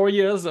 so 4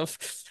 years of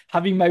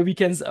having my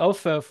weekends off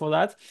for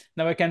that.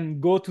 Now I can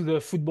go to the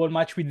football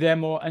match with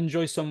them or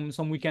enjoy some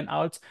weekend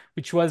out,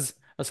 which was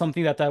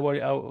something that I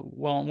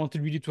wanted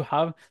really to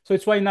have. So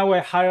it's why now I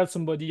hired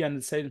somebody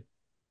and said,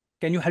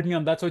 can you help me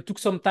on that? So it took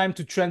some time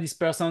to train this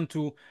person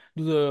to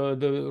do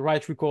the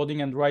right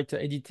recording and right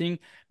editing.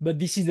 But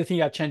this is the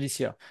thing I changed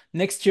this year.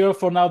 Next year,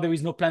 for now, there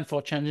is no plan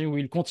for changing.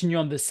 We'll continue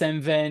on the same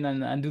vein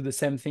and do the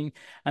same thing.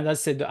 And as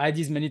I said, the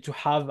idea is mainly to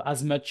have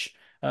as much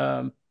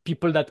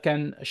people that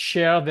can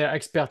share their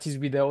expertise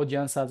with their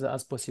audience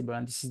as possible.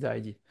 And this is the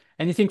idea.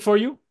 Anything for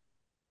you?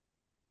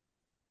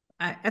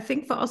 I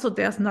think for also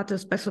there's not a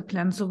special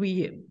plan. So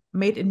we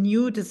made a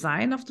new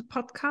design of the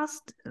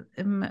podcast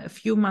a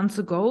few months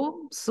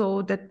ago,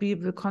 so that we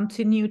will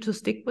continue to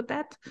stick with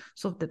that.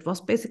 So that was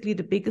basically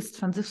the biggest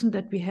transition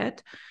that we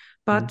had.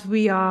 But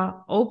we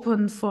are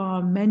open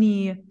for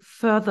many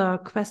further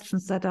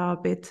questions that are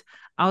a bit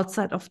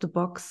outside of the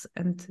box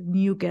and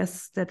new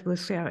guests that will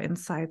share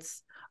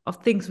insights of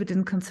things we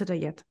didn't consider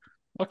yet.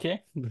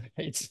 Okay,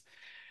 great.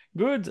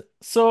 Good.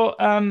 So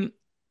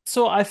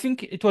I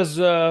think it was,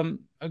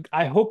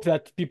 I hope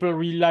that people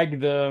really like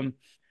the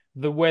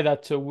way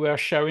that we're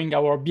sharing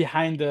our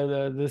behind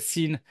the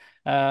scene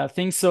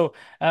things. So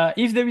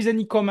if there is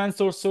any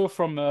comments also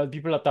from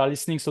people that are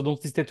listening, so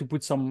don't hesitate to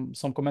put some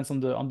comments on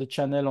the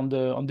channel, on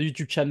the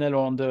YouTube channel,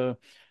 or on the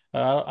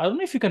I don't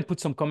know if you can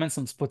put some comments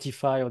on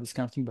Spotify or this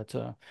kind of thing, but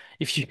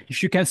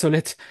if you can, so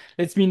let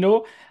me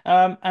know.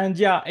 And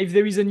yeah, if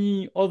there is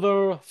any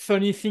other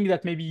funny thing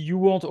that maybe you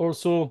want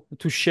also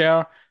to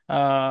share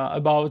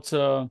about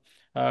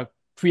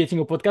creating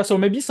a podcast, or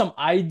maybe some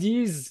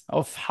ideas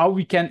of how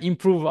we can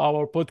improve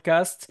our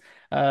podcast,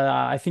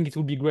 I think it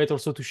would be great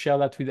also to share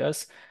that with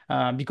us.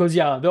 Because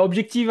yeah, the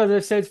objective, as I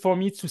said, for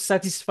me, is to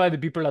satisfy the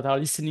people that are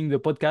listening to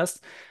the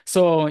podcast.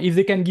 So if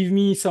they can give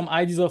me some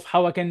ideas of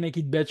how I can make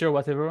it better,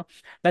 whatever,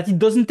 that it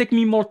doesn't take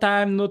me more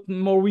time, not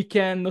more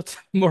weekend, not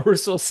more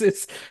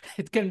resources,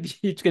 it can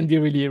be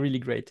really, really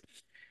great.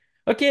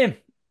 Okay.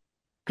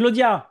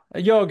 Claudia,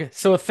 Jörg,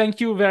 so thank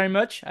you very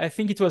much. I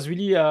think it was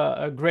really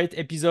a great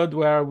episode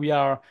where we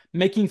are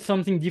making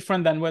something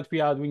different than what we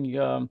are doing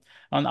on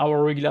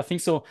our regular thing.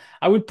 So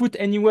I will put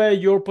anyway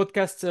your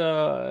podcast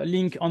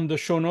link on the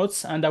show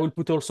notes, and I will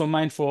put also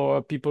mine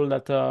for people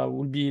that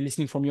will be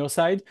listening from your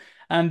side.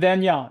 And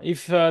then, yeah,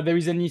 if there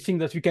is anything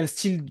that we can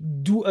still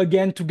do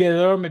again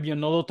together, maybe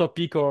another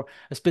topic or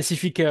a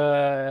specific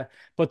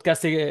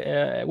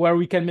podcast where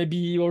we can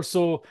maybe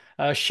also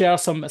share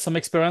some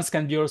experience,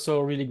 can be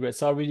also really great.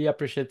 So I really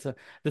appreciate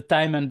the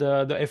time and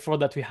the effort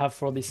that we have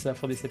for this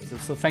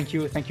episode. So thank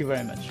you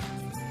very much.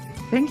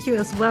 Thank you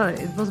as well.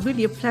 It was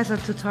really a pleasure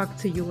to talk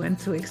to you and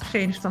to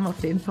exchange some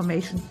of the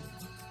information.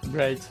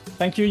 Great.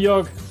 Thank you,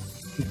 Jörg.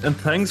 And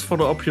thanks for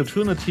the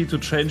opportunity to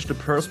change the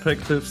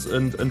perspectives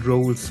and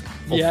roles.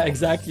 Yeah,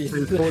 exactly.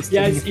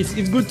 Yeah,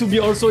 it's good to be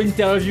also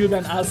interviewed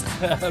and asked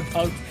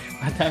about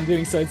what I'm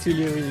doing. So it's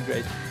really, really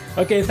great.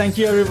 Okay, thank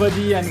you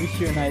everybody and wish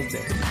you a nice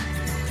day.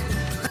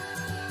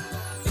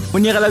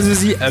 Munir El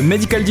Azzouzi, a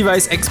medical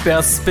device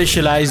expert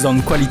specialized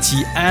on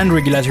quality and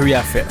regulatory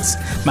affairs.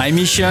 My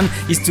mission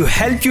is to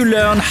help you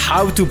learn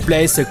how to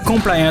place a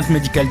compliant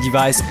medical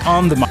device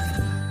on the market.